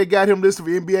only thing that got him listed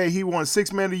for NBA, he won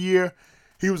 6 Man of the Year.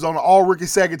 He was on the All-Rookie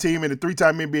second team and a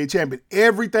 3-time NBA champion.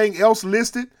 Everything else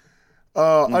listed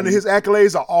under his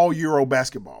accolades are all Euro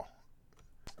basketball.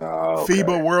 Okay.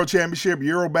 FIBA World Championship,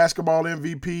 Euro basketball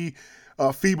MVP,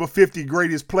 FIBA 50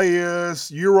 greatest players,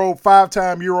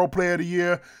 5-time Euro Player of the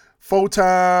Year,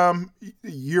 4-time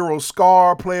Euro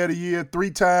Scar Player of the Year,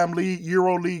 3-time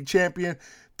Euro League champion,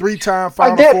 3-time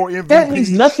Final Four MVP. That means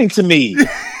nothing to me.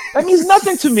 That means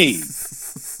nothing to me.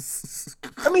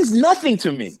 That means nothing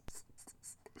to me.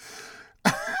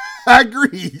 I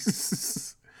agree.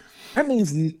 That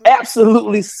means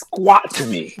absolutely squat to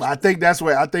me. I think that's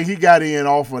where he got in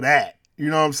off of that.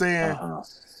 You know what I'm saying?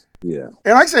 Yeah.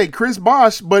 And like I say, Chris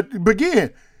Bosh, but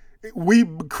again,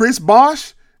 Chris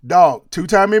Bosh, dog,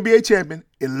 2-time NBA champion,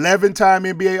 11-time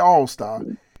NBA All-Star,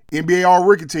 NBA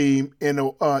All-Rookie team, and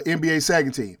the NBA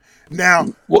second team. Now,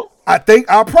 I think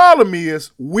our problem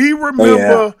is we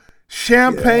remember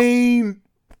champagne,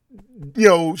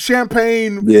 bottle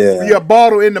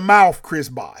in the mouth, Chris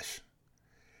Bosh.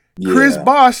 Yeah. Chris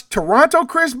Bosh, Toronto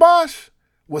Chris Bosh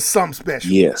was something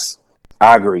special. Yes,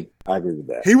 I agree. I agree with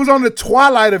that. He was on the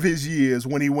twilight of his years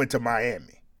when he went to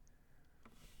Miami.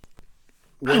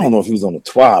 I don't know if he was on the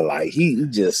twilight. He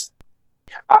just,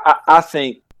 I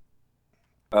think,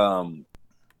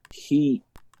 he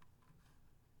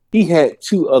had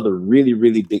 2 other really,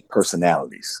 really big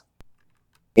personalities,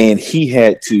 and he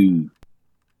had to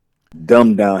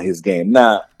dumb down his game.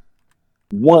 Now,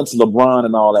 once LeBron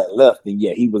and all that left, then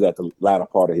he was at the latter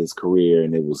part of his career,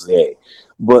 and it was that.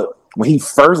 But when he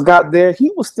first got there,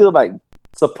 he was still like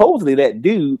supposedly that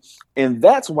dude, and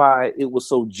that's why it was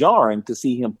so jarring to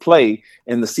see him play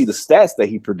and to see the stats that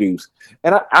he produced.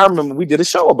 And I remember we did a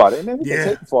show about it, and we've been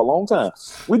taking for a long time.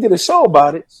 We did a show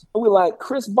about it, and we're like,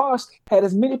 Chris Bosh had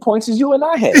as many points as you and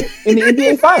I had in the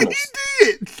NBA Finals. He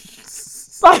did.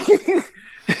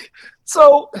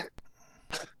 So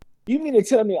you mean to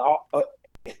tell me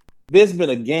there's been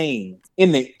a game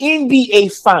in the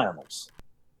NBA Finals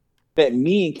that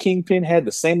me and Kingpin had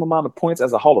the same amount of points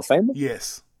as a Hall of Famer?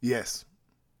 Yes.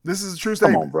 This is a true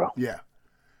statement. Come on, bro. Yeah.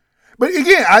 But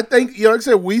again, I think, like I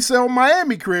said, we sell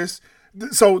Miami, Chris.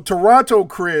 So Toronto,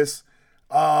 Chris,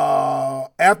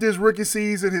 after his rookie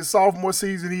season, his sophomore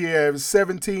season, he averaged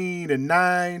 17 and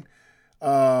 9.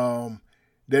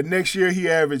 That next year he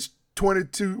averaged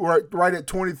 22, right at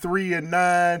 23 and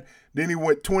 9. Then he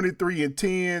went 23 and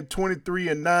 10, 23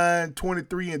 and 9,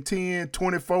 23 and 10,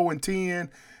 24 and 10.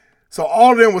 So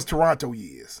all of them was Toronto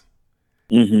years.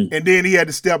 Mm-hmm. And then he had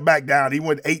to step back down. He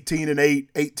went 18 and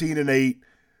 8, 18 and 8,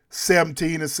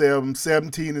 17 and 7,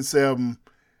 17 and 7.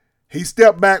 He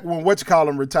stepped back when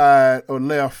retired or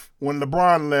left. When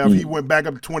LeBron left, he went back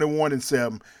up to 21 and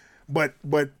 7. But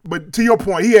to your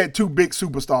point, he had 2 big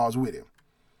superstars with him.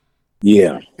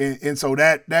 Yeah. And so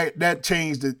that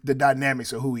changed the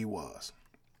dynamics of who he was.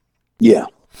 Yeah.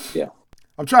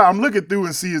 I'm looking through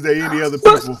and see is there any other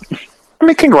people. I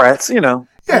mean, congrats, Yeah.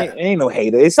 Ain't no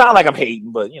hater. It sounds like I'm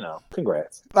hating, but,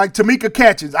 congrats. Like Tamika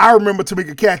Catchings. I remember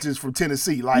Tamika Catchings from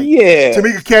Tennessee.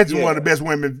 Tamika Catchings was one of the best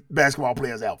women basketball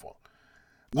players ever.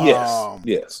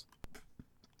 Yes.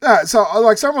 So,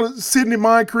 like some of Sidney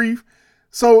Moncrief.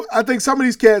 So, I think some of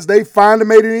these cats, they finally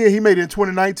made it in. He made it in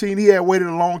 2019. He had waited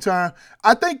a long time.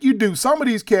 I think you do. Some of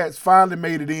these cats finally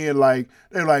made it in. Like,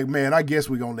 they're like, man, I guess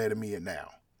we're going to let him in now.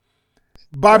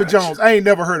 Bobby Jones. I ain't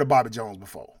never heard of Bobby Jones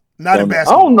before. Not in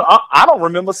basketball. I don't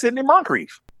remember Sidney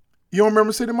Moncrief. You don't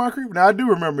remember Sidney Moncrief? Now, I do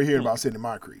remember hearing about Sidney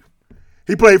Moncrief.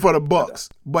 He played for the Bucks,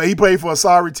 but he played for a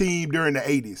sorry team during the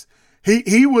 80s.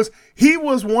 He was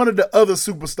one of the other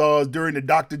superstars during the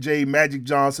Dr. J, Magic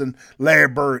Johnson, Larry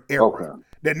Bird era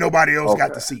that nobody else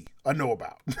got to see or know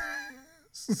about.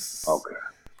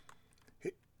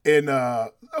 And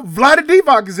Vlade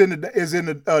Divac is in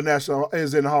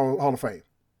the Hall of Fame.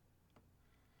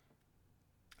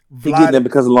 He got there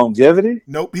because of longevity?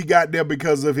 Nope, he got there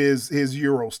because of his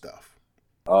Euro stuff.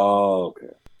 Oh,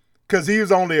 okay. Because he was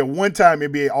only a 1-time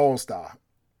NBA All-Star.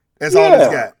 That's all he's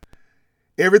got.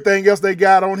 Everything else they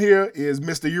got on here is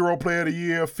Mr. Euro Player of the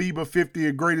Year, FIBA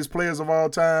 50 greatest players of all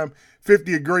time,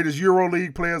 50 greatest Euro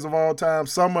League players of all time,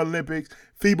 Summer Olympics,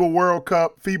 FIBA World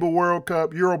Cup,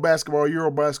 Euro Basketball,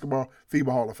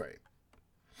 FIBA Hall of Fame.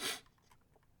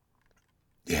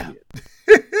 Yeah.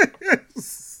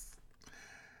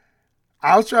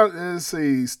 I was trying to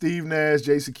see Steve Nash,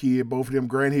 Jason Kidd, both of them.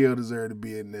 Grant Hill deserve to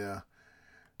be in there.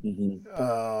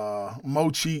 Mo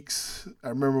Cheeks. I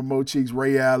remember Mo Cheeks,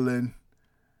 Ray Allen.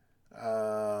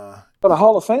 For the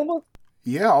Hall of Famer?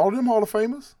 Yeah, all of them Hall of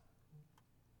Famers.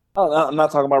 Oh, I'm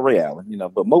not talking about Ray Allen,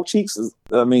 but Mo Cheeks is,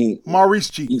 Maurice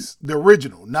Cheeks, the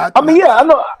original. I know. Yeah.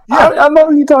 I know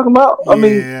who you're talking about.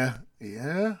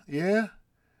 Yeah.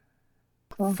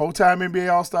 4-time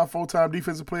NBA All-Star, 4-time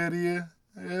Defensive Player of the Year.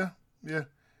 Yeah.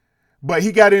 But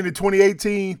he got into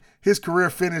 2018. His career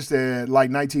finished at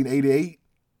like 1988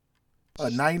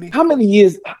 or 90. How many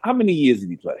years did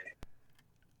he play?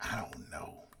 I don't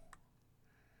know.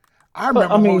 I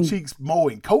remember Mo Cheeks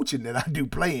more in coaching than I do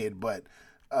playing, but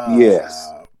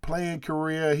yes. Playing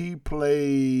career, he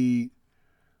played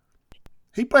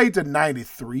to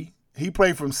 93. He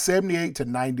played from 78 to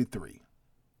 93.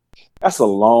 That's a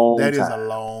long time. That is a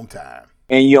long time.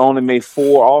 And you only made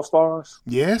 4 All-Stars?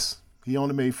 Yes. He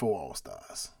only made 4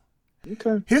 All-Stars.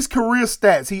 Okay. His career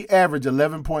stats, he averaged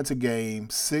 11 points a game,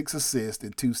 6 assists,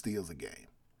 and 2 steals a game.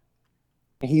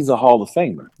 And he's a Hall of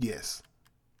Famer? Yes.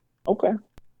 Okay.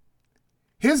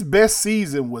 His best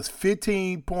season was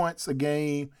 15 points a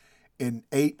game and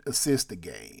 8 assists a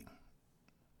game.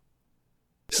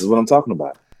 This is what I'm talking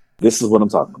about.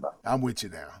 I'm with you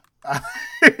now.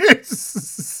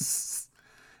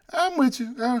 I'm with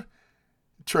you.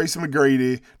 Tracy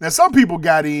McGrady. Now, some people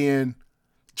got in.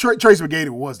 Tracy McGrady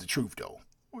was the truth, though.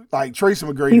 Like, Tracy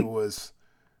McGrady was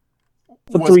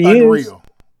 3 unreal. years.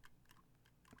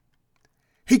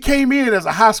 He came in as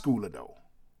a high schooler, though.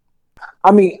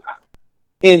 I mean,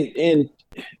 and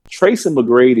Tracy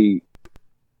McGrady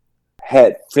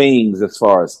had things as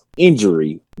far as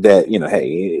injury that,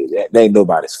 hey, that ain't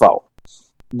nobody's fault.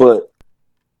 But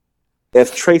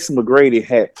if Tracy McGrady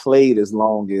had played as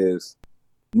long as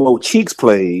Mo Cheeks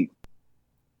played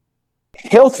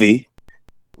healthy,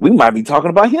 we might be talking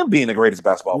about him being the greatest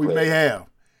basketball player. We may have.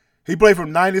 He played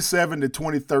from 97 to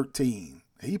 2013.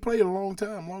 He played a long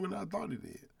time, longer than I thought he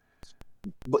did.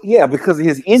 But yeah, because of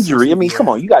his injury. I mean, come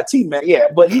on, you got T-Mac. Yeah,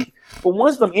 but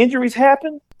once them injuries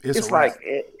happen, it's like,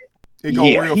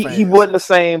 real fast. He wasn't the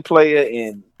same player.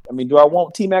 And I mean, do I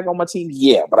want T-Mac on my team?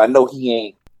 Yeah, but I know he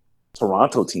ain't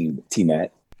Toronto team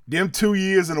T-Mac. Them 2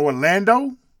 years in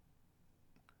Orlando.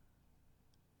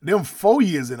 Them 4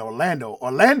 years in Orlando.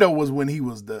 Orlando was when he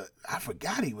was I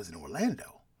forgot he was in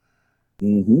Orlando.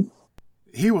 Mm-hmm.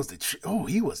 He was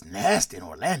he was nasty in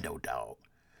Orlando, dog.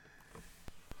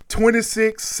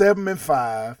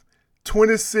 26-7-5,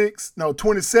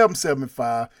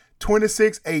 27-7-5,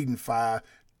 26-8-5,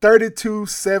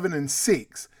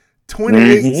 32-7-6,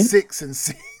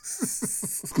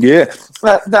 28-6-6. Yeah.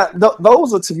 Now,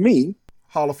 those are, to me,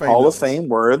 Hall of Fame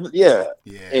word. Yeah.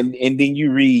 And then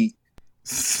you read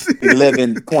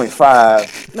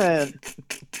 11.5. Man.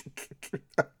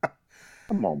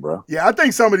 Come on, bro. Yeah, I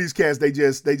think some of these cats they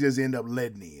just end up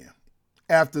letting in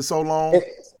after so long.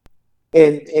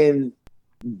 And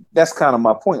that's kind of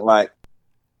my point. Like,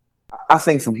 I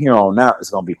think from here on out, it's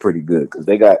going to be pretty good because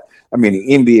the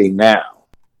NBA now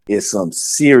is some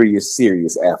serious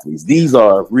athletes. These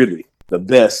are really the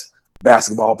best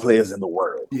basketball players in the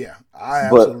world. Yeah, I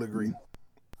absolutely agree.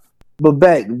 But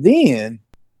back then,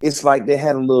 it's like they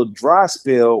had a little dry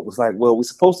spell. It was like, well, we're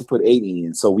supposed to put 8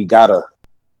 in, so we gotta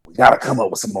come up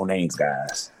with some more names,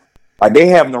 guys. Like, they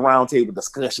having the roundtable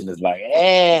discussion is like,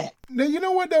 Now, you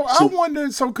know what, though? I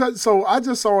wonder, so I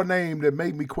just saw a name that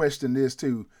made me question this,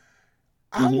 too.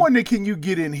 I wonder, can you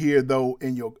get in here, though,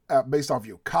 in your based off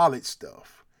your college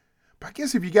stuff? But I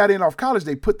guess if you got in off college,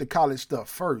 they put the college stuff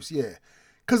first, yeah.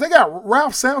 Because they got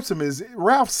Ralph Sampson is in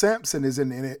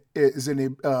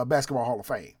the Basketball Hall of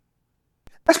Fame.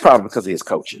 That's probably because of his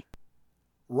coaching.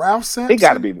 Ralph Sampson? It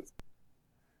got to be.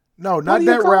 No, not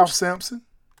that Ralph Sampson.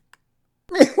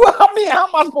 Well, I mean, how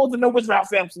am I supposed to know which Ralph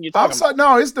Sampson you're talking about?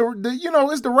 No, it's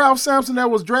the Ralph Sampson that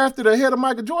was drafted ahead of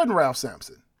Michael Jordan. Ralph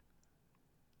Sampson.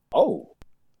 Oh.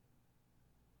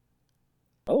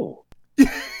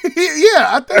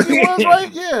 Yeah, I think he was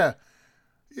right. Yeah.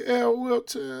 Will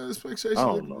Tell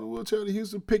the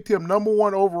Houston picked him number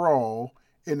 1 overall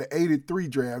in the 83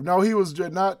 draft. No, he was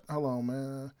not. Hold on,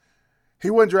 man. He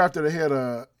wasn't drafted ahead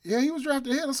of. Yeah, he was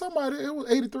drafted ahead of somebody. It was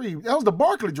 83. That was the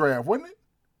Barkley draft, wasn't it?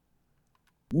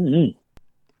 Mm-hmm.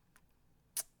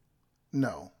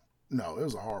 No, it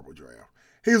was a horrible draft.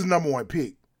 He was the number 1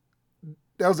 pick.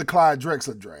 the Clyde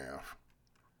Drexler draft.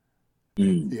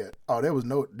 Yeah. Oh,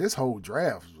 this whole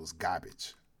draft was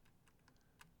garbage.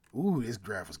 Ooh, this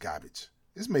draft was garbage.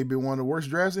 This may be one of the worst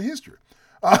drafts in history.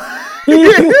 I'm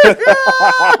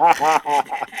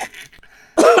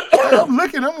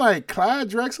looking, I'm like, Clyde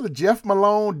Drexler, Jeff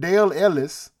Malone, Dale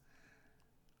Ellis,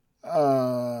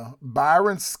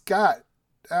 Byron Scott.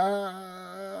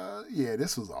 Yeah,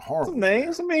 this was a horrible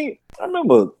names. I mean, I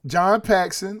remember John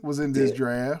Paxson was in this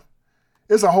draft.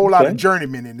 There's a whole lot of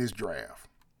journeymen in this draft.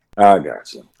 I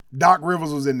got you. Doc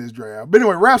Rivers was in this draft. But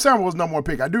anyway, Ralph Sampson was no more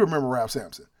pick. I do remember Ralph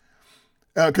Sampson.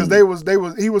 Because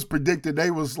he was predicted,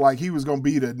 he was going to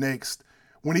be the next.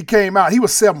 When he came out, he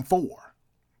was 7'4".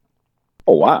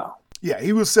 Oh, wow. Yeah,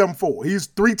 he was 7'4". He's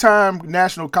 3-time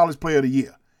National College Player of the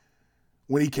Year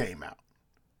when he came out.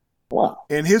 Wow.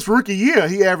 And his rookie year,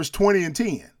 he averaged 20 and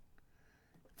 10.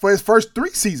 For his first 3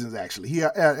 seasons, actually, he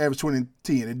averaged 20 and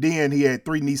 10. And then he had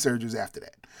 3 knee surgeries after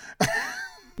that.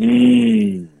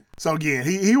 So, again,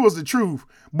 he was the truth.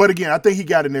 But, again, I think he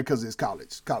got in there because of his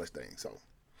college thing. So,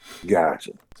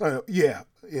 gotcha. So, yeah.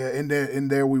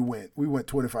 And there we went. We went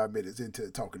 25 minutes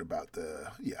into talking about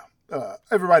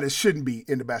everybody that shouldn't be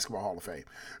in the Basketball Hall of Fame.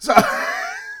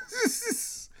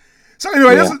 So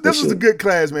anyway, this was a good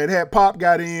class, man. It had Pop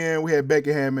got in. We had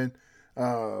Becky Hammond.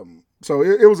 So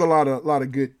it was a lot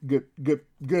of good. They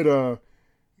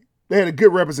had a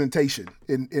good representation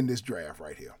in this draft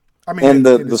right here. I mean, and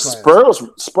the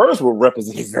Spurs were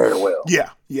represented very well. Yeah.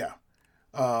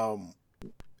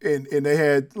 And they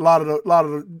had a lot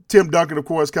of Tim Duncan, of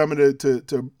course, coming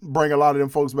to bring a lot of them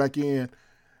folks back in.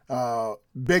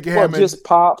 Becky Hammond, just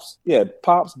Pops,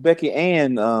 Becky,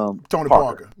 and Tony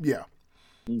Parker. Yeah.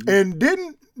 Mm-hmm. And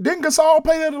didn't Gasol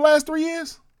play there the last 3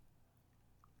 years?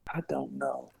 I don't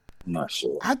know. I'm not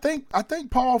sure. I think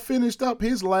Paul finished up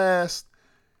his last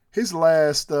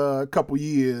couple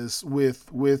years with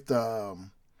the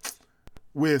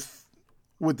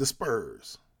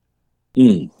Spurs.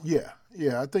 Yeah,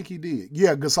 I think he did.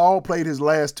 Yeah, Gasol played his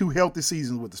last 2 healthy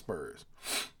seasons with the Spurs.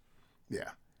 Yeah.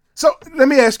 So let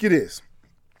me ask you this.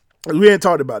 We ain't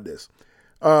talked about this.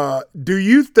 Do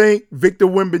you think Victor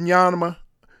Wembanyama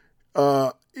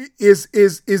is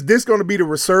this going to be the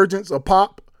resurgence of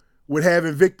Pop with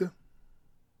having Victor?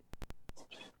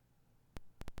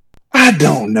 I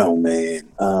don't know, man.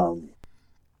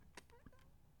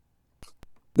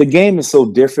 The game is so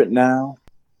different now.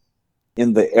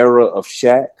 In the era of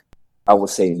Shaq, I would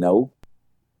say no.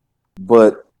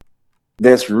 But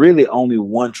there's really only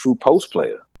one true post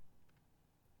player.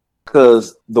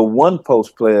 Because the one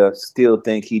post player still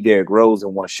think he Derrick Rose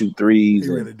and want to shoot threes.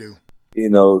 He really do.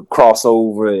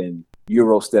 Crossover and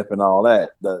Euro step and all that.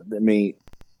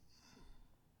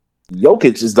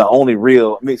 Jokic is the only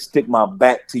real, stick my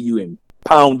back to you and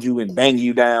pound you and bang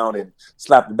you down and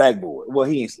slap the backboard. Well,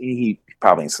 he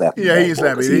probably ain't slapping. Yeah, he ain't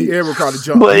slapping. He ever caught a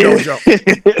jump. He don't jump.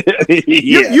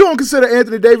 You don't consider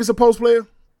Anthony Davis a post player?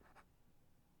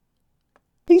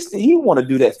 He want to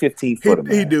do that 15-footer.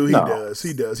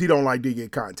 He does. He don't like to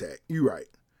get contact. You right.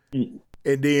 Mm.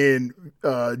 And then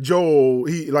Joel,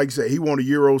 he like you say, he want a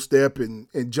Euro step and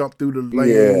jump through the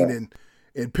lane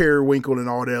and periwinkle and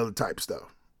all that other type of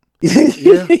stuff.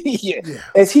 Yeah.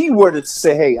 As he were to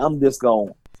say, hey, I'm just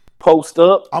gonna post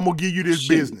up. I'm gonna give you this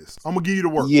business. I'm gonna give you the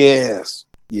work. Yes.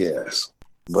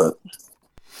 But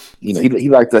he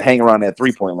like to hang around that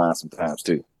 3-point line sometimes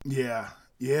too. Yeah.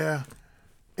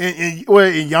 And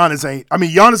Giannis ain't. I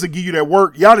mean, Giannis will give you that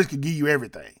work. Giannis can give you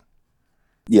everything.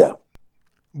 Yeah.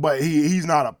 But he's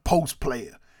not a post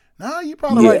player. No, you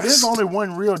probably right. There's only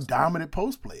one real dominant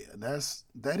post player.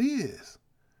 That is.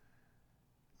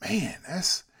 Man,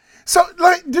 that's so.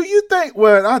 Like, do you think?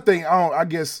 Well, I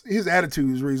guess his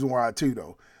attitude is the reason why too,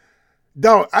 though.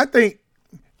 Dog, I think.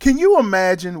 Can you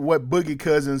imagine what Boogie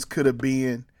Cousins could have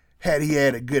been had he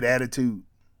had a good attitude?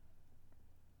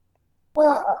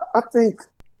 Well, I think.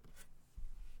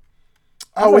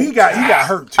 Oh, he got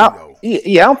hurt too, though.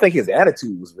 Yeah, I don't think his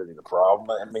attitude was really the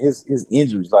problem. I mean, his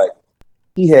injuries, like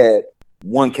he had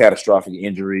one catastrophic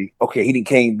injury. Okay, he didn't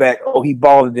came back. Oh, he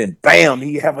balled and then bam,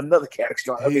 he have another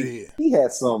catastrophic. He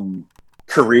had some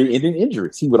career-ending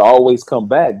injuries. He would always come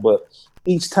back, but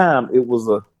each time it was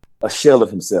a shell of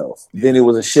himself. Then it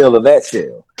was a shell of that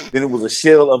shell. Then it was a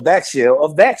shell of that shell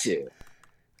of that shell.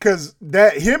 Because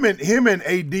him and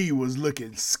AD was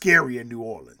looking scary in New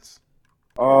Orleans.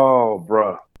 Oh,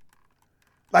 bro!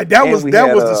 Like that was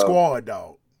the squad,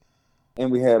 dog. And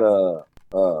we had I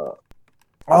don't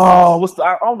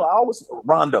know.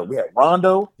 Rondo. We had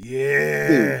Rondo.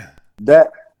 Yeah, dude,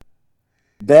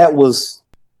 that was.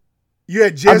 You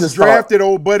had just drafted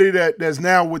old buddy that's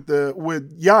now with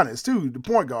Giannis too, the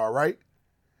point guard, right?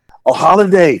 Oh,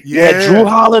 Holiday. Yeah. Drew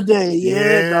Holiday.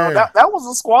 Yeah. No, that was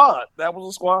a squad. That was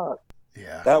a squad.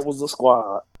 Yeah. That was a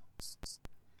squad.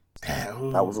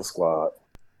 Ooh. That was a squad.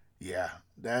 Yeah.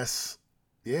 That's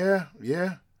yeah.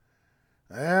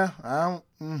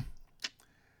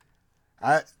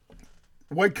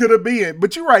 What could have been?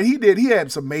 But you're right. He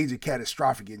had some major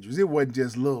catastrophic injuries. It wasn't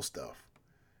just little stuff.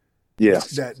 Yeah.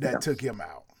 That took him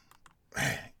out.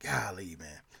 Man, golly, man.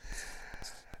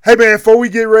 Hey man, before we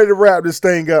get ready to wrap this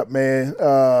thing up, man,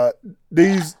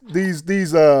 these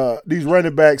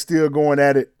running backs still going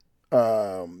at it.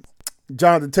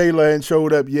 Jonathan Taylor ain't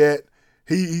showed up yet.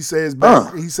 He says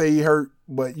back. He say he hurt,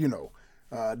 but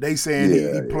they saying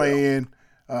he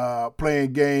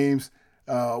playing games.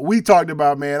 We talked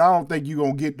about, man, I don't think you're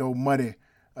gonna get no money.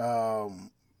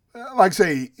 Like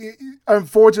say,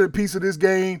 unfortunate piece of this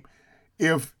game.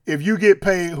 If you get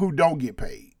paid, who don't get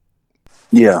paid?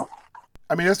 Yeah.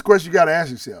 I mean, that's the question you got to ask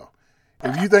yourself.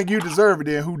 If you think you deserve it,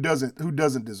 then who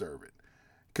doesn't deserve it?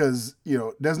 Because,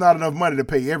 there's not enough money to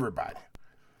pay everybody.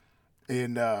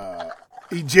 And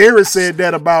Jared said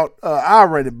that about our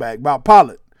running back, about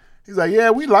Pollard. He's like, yeah,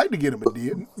 we'd like to get him a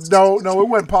deal. No, it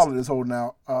wasn't Pollard that's holding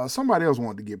out. Somebody else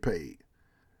wanted to get paid.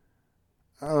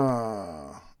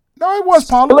 No, it was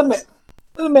Pollard.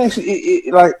 Let me ask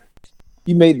you,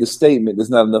 you made the statement there's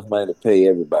not enough money to pay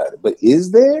everybody. But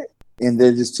is there? And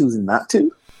they're just choosing not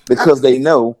to because they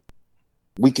know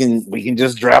we can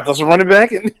just draft us a running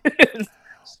back.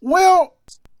 Well,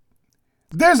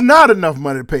 there's not enough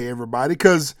money to pay everybody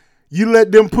because you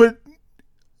let them put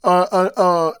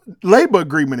a labor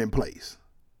agreement in place.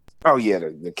 Oh yeah,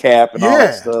 the cap and all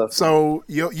that stuff. So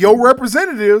your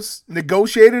representatives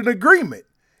negotiated an agreement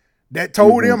that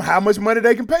told them how much money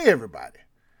they can pay everybody.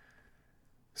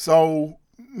 So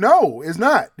no, it's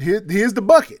not. Here's the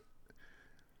bucket.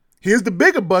 Here's the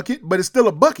bigger bucket, but it's still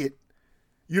a bucket.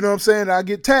 You know what I'm saying? I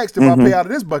get taxed if I pay out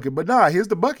of this bucket. But here's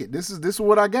the bucket. This is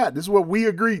what I got. This is what we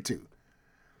agreed to.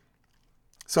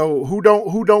 So who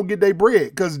don't get their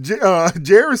bread? Because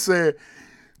Jared said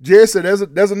there's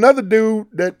another dude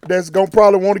that's gonna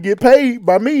probably want to get paid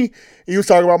by me. He was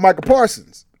talking about Michael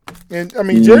Parsons. And I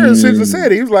mean Jared simply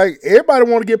said he was like, everybody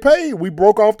want to get paid. We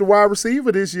broke off the wide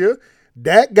receiver this year.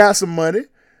 Dak got some money.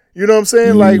 You know what I'm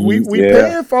saying? Like we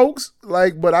paying folks,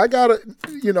 but I gotta,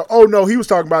 oh no, he was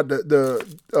talking about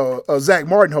the Zach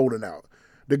Martin holding out,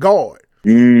 the guard.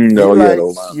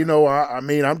 I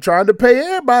mean, I'm trying to pay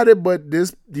everybody, but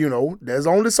this, there's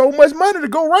only so much money to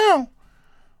go around.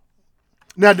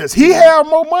 Now, does he have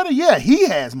more money? Yeah, he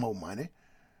has more money,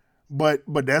 but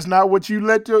that's not what you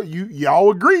let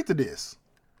y'all agreed to this.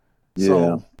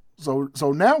 Yeah.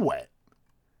 So now what?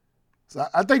 So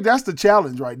I think that's the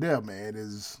challenge right there, man,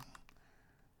 is,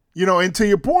 and to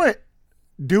your point,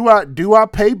 do I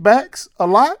pay backs a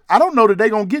lot? I don't know that they're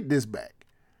going to get this back.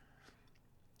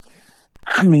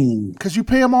 I mean. Because you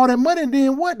pay them all that money and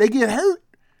then what? They get hurt?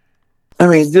 I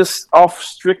mean, just off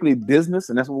strictly business,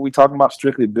 and that's what we're talking about,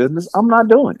 strictly business, I'm not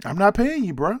doing it. I'm not paying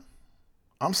you, bro.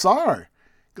 I'm sorry.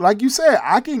 Like you said,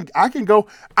 I can go.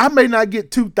 I may not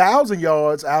get 2,000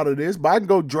 yards out of this, but I can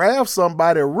go draft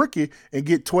somebody, a rookie, and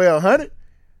get 1,200.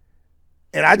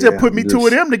 And I just put two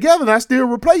of them together, and I still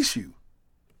replace you.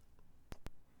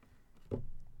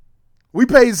 We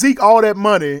paid Zeke all that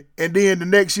money, and then the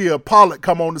next year, Pollard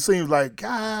come on the scene like,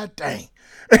 God dang,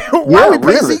 why we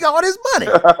pay Zeke all this money?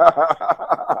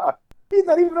 He's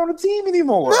not even on the team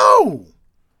anymore. No.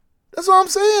 That's what I'm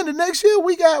saying. The next year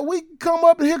we come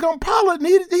up and here come Pollard and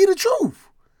he the truth.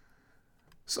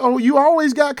 So you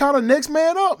always got kind of next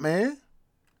man up, man.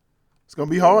 It's gonna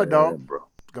be hard, dog. Bro.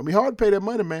 It's gonna be hard to pay that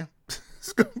money, man.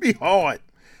 It's gonna be hard.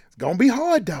 It's gonna be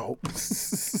hard, dog.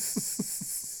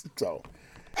 So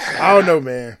I don't know,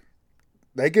 man.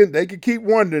 They can keep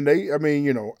wondering.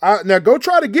 Now go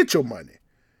try to get your money.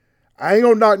 I ain't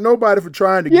gonna knock nobody for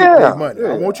trying to get that money.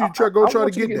 I want you to try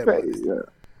to get that money. Yeah.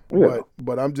 Yeah.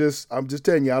 But I'm just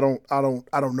telling you, I don't know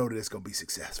that it's gonna be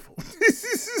successful.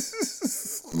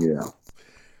 Yeah.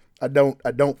 I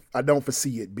don't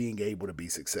foresee it being able to be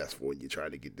successful when you're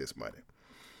trying to get this money.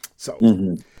 So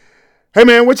hey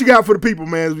man, what you got for the people,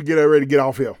 man, as we get ready to get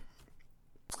off here?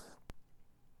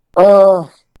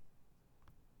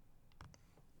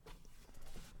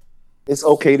 It's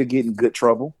okay to get in good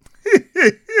trouble.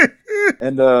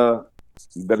 And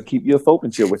you better keep your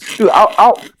folding chair with you. Dude,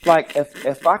 I'll like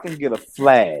if I can get a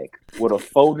flag with a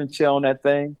folding chair on that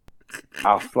thing,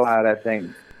 I'll fly that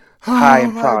thing high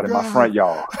and proud in my front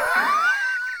yard.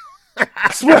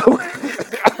 I swear.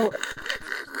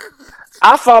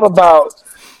 I thought about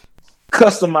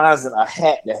customizing a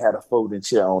hat that had a folding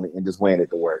chair on it and just wearing it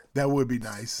to work. That would be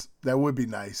nice.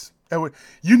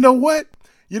 You know what?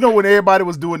 You know when everybody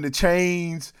was doing the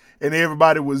chains and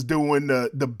everybody was doing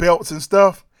the belts and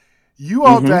stuff? You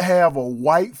ought to have a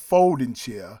white folding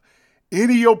chair.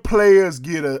 Any of your players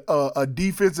get a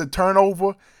defensive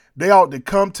turnover, they ought to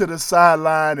come to the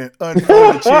sideline and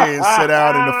unfold the chair and sit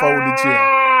down in the folding chair.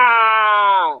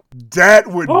 That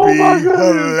would be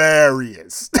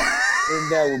hilarious. And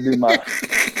that would be my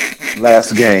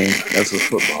last game as a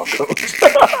football coach.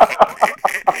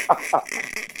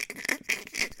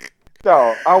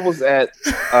 No, I was at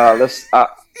I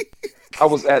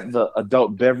was at the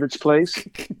adult beverage place,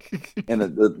 and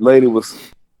the lady was,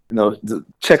 the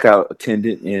checkout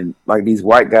attendant, and like these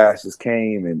white guys just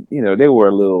came, and they were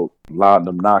a little loud and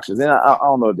obnoxious. And I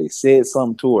don't know if they said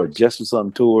something to her or gestured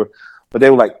something to her, but they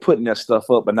were like putting their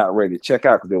stuff up but not ready to check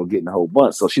out because they were getting a whole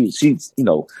bunch. So she's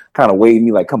kind of waving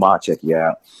me like, "Come on, I'll check you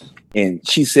out." And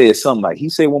she said something like, "He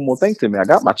said one more thing to me. I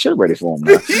got my chair ready for him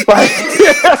now."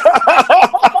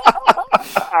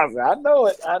 I know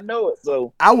it.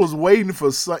 So I was waiting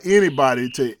for anybody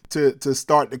to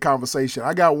start the conversation.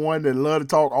 I got one that loved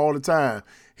to talk all the time.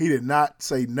 He did not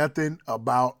say nothing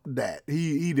about that.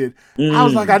 He did. I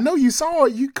was like, I know you saw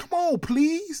it. You come on,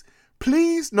 please.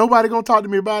 Nobody gonna talk to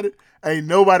me about it. Ain't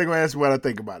nobody gonna ask me what I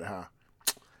think about it, huh?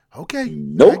 Okay,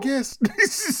 nope. I guess.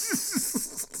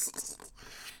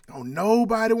 Don't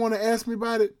nobody want to ask me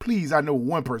about it? Please, I know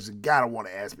one person gotta want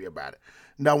to ask me about it.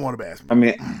 No one to ask me. I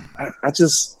mean,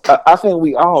 I think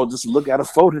we all just look at a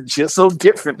folding chair so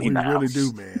differently now. We really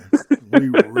do, man. We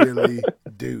really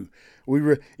do.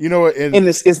 And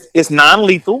it's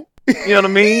non-lethal. You know what I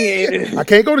mean? I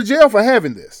can't go to jail for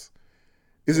having this.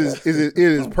 It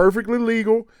is perfectly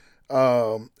legal.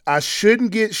 I shouldn't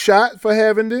get shot for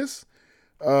having this.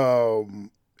 I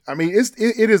mean,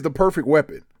 it is the perfect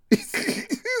weapon. It's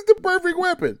the perfect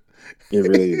weapon. It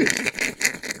really is.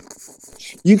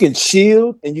 You can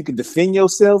shield and you can defend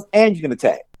yourself and you can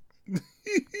attack.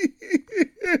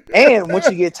 And once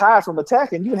you get tired from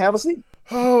attacking, you can have a seat.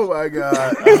 Oh my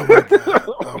God.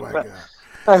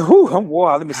 Like, whew, I'm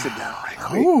wild. Let me sit down.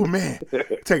 Oh man.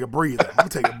 Take a breather. I'm gonna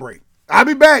take a break. I'll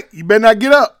be back. You better not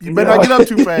get up. You better not get up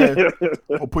too fast.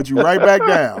 I'll put you right back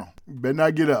down. You better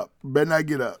not get up.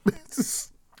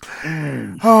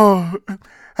 Oh,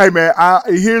 hey man,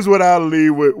 here's what I'll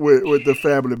leave with the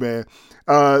family, man.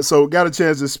 So got a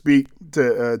chance to speak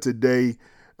today.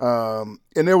 And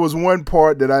there was one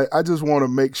part that I just want to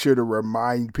make sure to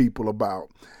remind people about.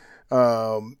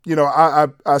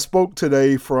 I spoke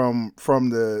today from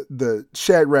the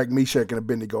Shadrach, Meshach, and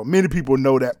Abednego. Many people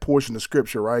know that portion of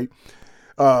scripture, right?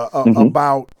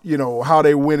 About, how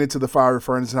they went into the fiery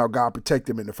furnace and how God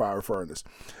protected them in the fiery furnace.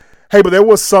 Hey, but there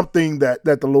was something that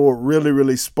the Lord really,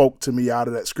 really spoke to me out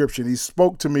of that scripture. He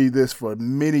spoke to me this for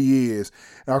many years,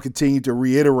 and I'll continue to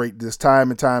reiterate this time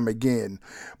and time again.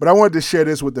 But I wanted to share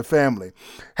this with the family.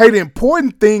 Hey, the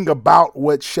important thing about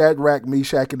what Shadrach,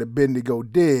 Meshach, and Abednego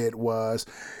did was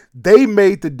they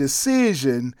made the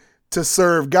decision to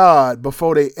serve God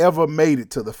before they ever made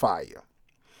it to the fire.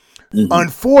 Mm-hmm.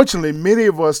 Unfortunately, many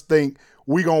of us think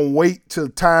we're going to wait till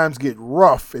times get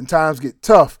rough and times get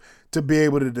tough to be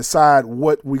able to decide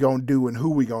what we're going to do and who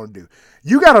we're going to do.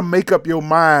 You got to make up your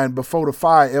mind before the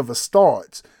fire ever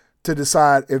starts to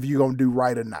decide if you're going to do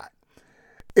right or not.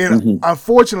 And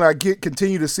unfortunately, I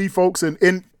continue to see folks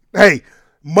and hey,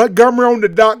 Montgomery on the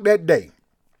dock that day,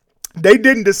 they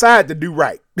didn't decide to do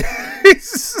right.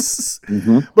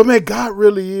 But man, God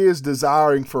really is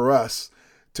desiring for us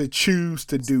to choose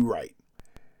to do right.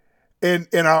 And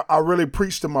I really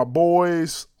preach to my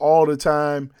boys all the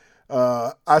time.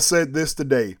 I said this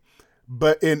today,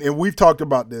 and we've talked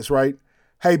about this, right?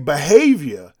 Hey,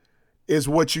 behavior is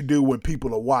what you do when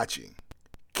people are watching.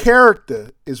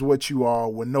 Character is what you are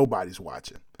when nobody's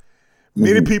watching.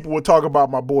 Many people will talk about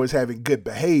my boys having good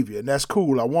behavior, and that's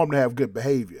cool. I want them to have good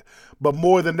behavior. But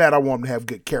more than that, I want them to have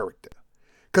good character.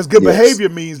 Because good behavior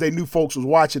means they knew folks was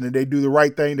watching and they do the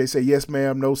right thing. They say, yes,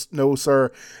 ma'am, no,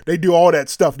 sir. They do all that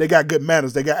stuff. They got good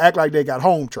manners. They act like they got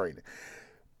home training.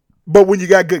 But when you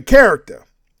got good character,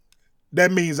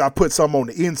 that means I put some on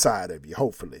the inside of you,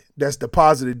 hopefully. That's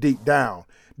deposited deep down,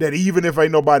 that even if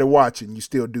ain't nobody watching, you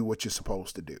still do what you're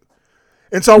supposed to do.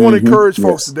 And so I want to encourage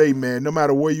folks today, man, no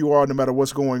matter where you are, no matter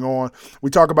what's going on. We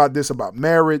talk about this about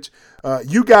marriage.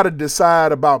 You got to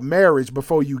decide about marriage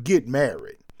before you get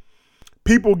married.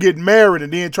 People get married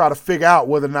and then try to figure out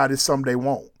whether or not it's something they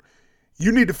want.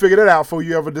 You need to figure that out before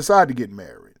you ever decide to get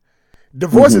married.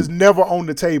 Divorce is never on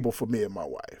the table for me and my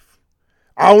wife.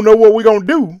 I don't know what we're going to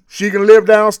do. She can live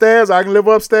downstairs. I can live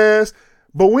upstairs.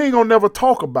 But we ain't going to never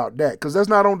talk about that because that's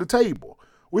not on the table.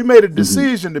 We made a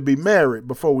decision to be married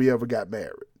before we ever got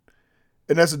married.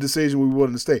 and that's a decision we're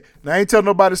willing to stay. Now, I ain't telling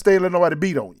nobody to stay and let nobody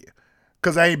beat on you,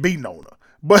 because I ain't beating on her.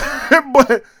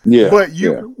 But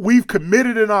we've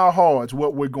committed in our hearts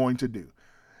what we're going to do.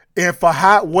 And for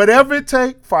whatever it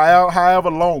takes, for however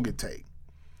long it takes,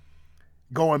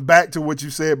 going back to what you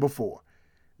said before,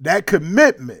 that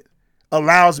commitment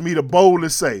allows me to boldly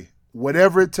say,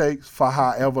 whatever it takes, for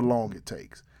however long it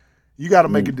takes. You got to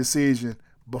make a decision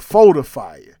before the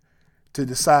fire to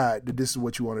decide that this is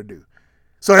what you want to do.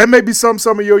 So that may be something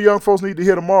some of your young folks need to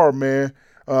hear tomorrow, man.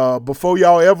 Before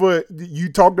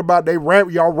you talked about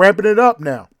y'all ramping it up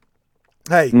now.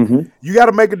 Hey, you got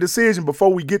to make a decision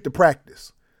before we get to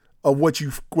practice of what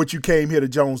you came here to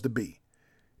Jones to be.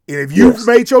 And if you've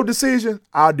made your decision,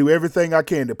 I'll do everything I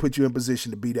can to put you in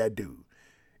position to be that dude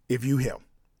if you him.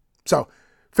 So,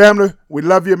 family, we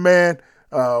love you, man.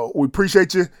 We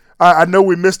appreciate you. I know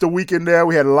we missed a weekend there.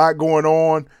 We had a lot going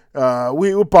on.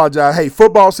 We apologize. Hey,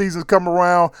 football season's come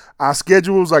around. Our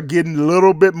schedules are getting a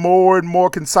little bit more and more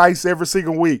concise every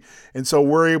single week, and so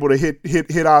we're able to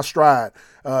hit our stride.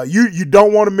 You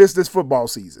don't want to miss this football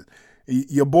season.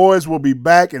 Your boys will be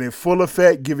back and in full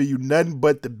effect, giving you nothing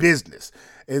but the business.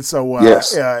 And so,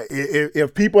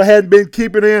 if people hadn't been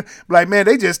keeping in, like, man,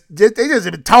 they just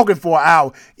been talking for an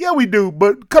hour. Yeah, we do,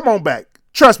 but come on back.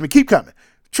 Trust me, keep coming.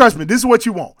 Trust me, this is what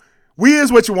you want. We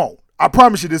is what you want. I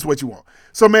promise you this is what you want.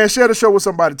 So, man, share the show with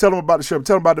somebody. Tell them about the show.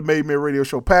 Tell them about the MadeMen Radio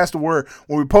Show. Pass the word.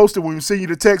 When we post it, when we send you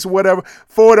the text or whatever,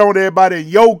 forward on to everybody in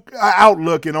your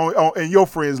Outlook and on your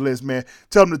friends list, man.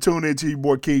 Tell them to tune in to your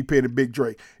boy Kingpin and Big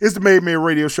Drake. It's the MadeMen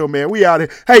Radio Show, man. We out here.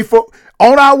 Hey,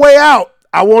 on our way out,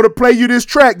 I want to play you this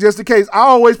track just in case. I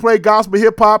always play gospel,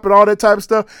 hip-hop, and all that type of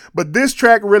stuff, but this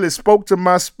track really spoke to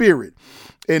my spirit.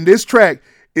 And this track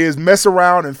is Mess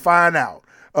Around and Find Out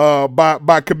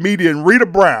by comedian Rita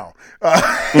Brown.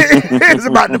 It's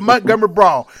about the Montgomery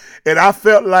Brawl. And I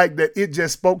felt like that it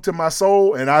just spoke to my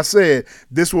soul, and I said,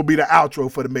 this will be the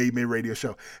outro for the MadeMen Radio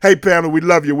Show. Hey, panel, we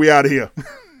love you. We out of here.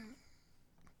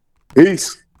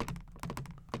 Peace.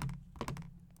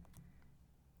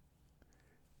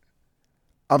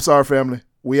 I'm sorry, family.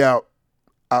 We out.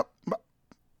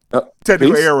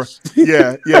 Technical error.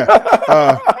 Yeah.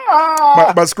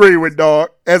 My screen went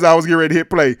dark as I was getting ready to hit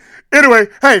play. Anyway,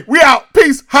 hey, we out.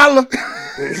 Peace. Holla.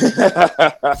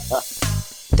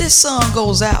 This song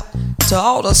goes out to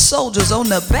all the soldiers on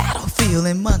the battlefield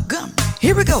in Montgomery.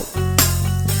 Here we go.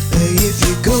 If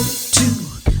you go to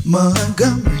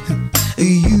Montgomery,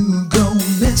 you gon'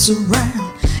 mess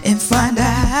around and find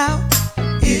out.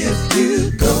 If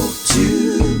you go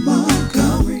to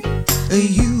Montgomery,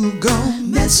 you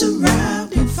gon' mess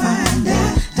around and find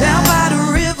out. Down by the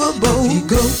riverboat, if you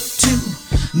go to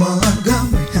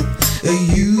Montgomery,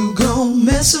 you gon'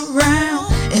 mess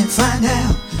around and find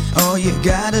out. All you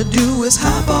gotta do is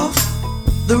hop off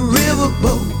the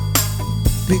riverboat,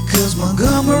 because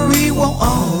Montgomery want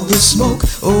all the smoke.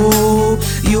 Oh,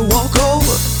 you walk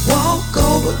over,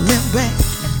 limp back.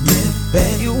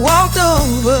 You walked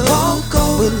over,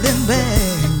 limp back.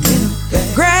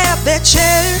 Grab that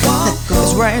chair,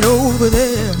 it's right over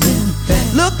there.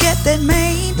 Look at that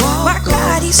man, my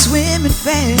God, he's swimming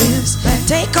fast.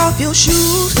 Take off your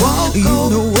shoes, you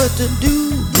know what to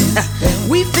do.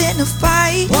 We finna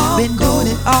fight, been doing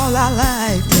it all our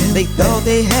life. They thought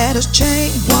they had us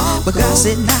chained, but God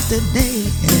said not today.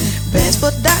 Best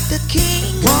for Dr.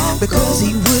 King, because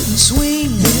he wouldn't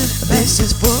swing. Best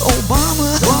is for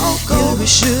Obama, Hillary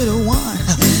should've won.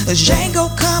 Django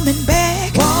coming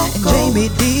back, and Jamie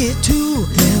did too.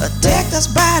 Attacked us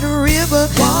by the river,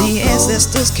 the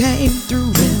ancestors came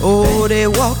through. Oh, they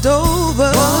walked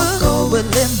over,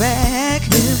 limp back.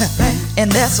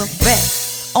 And that's a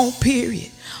fact, on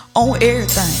period, on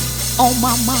everything, on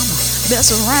my mama.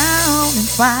 Mess around and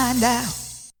find out.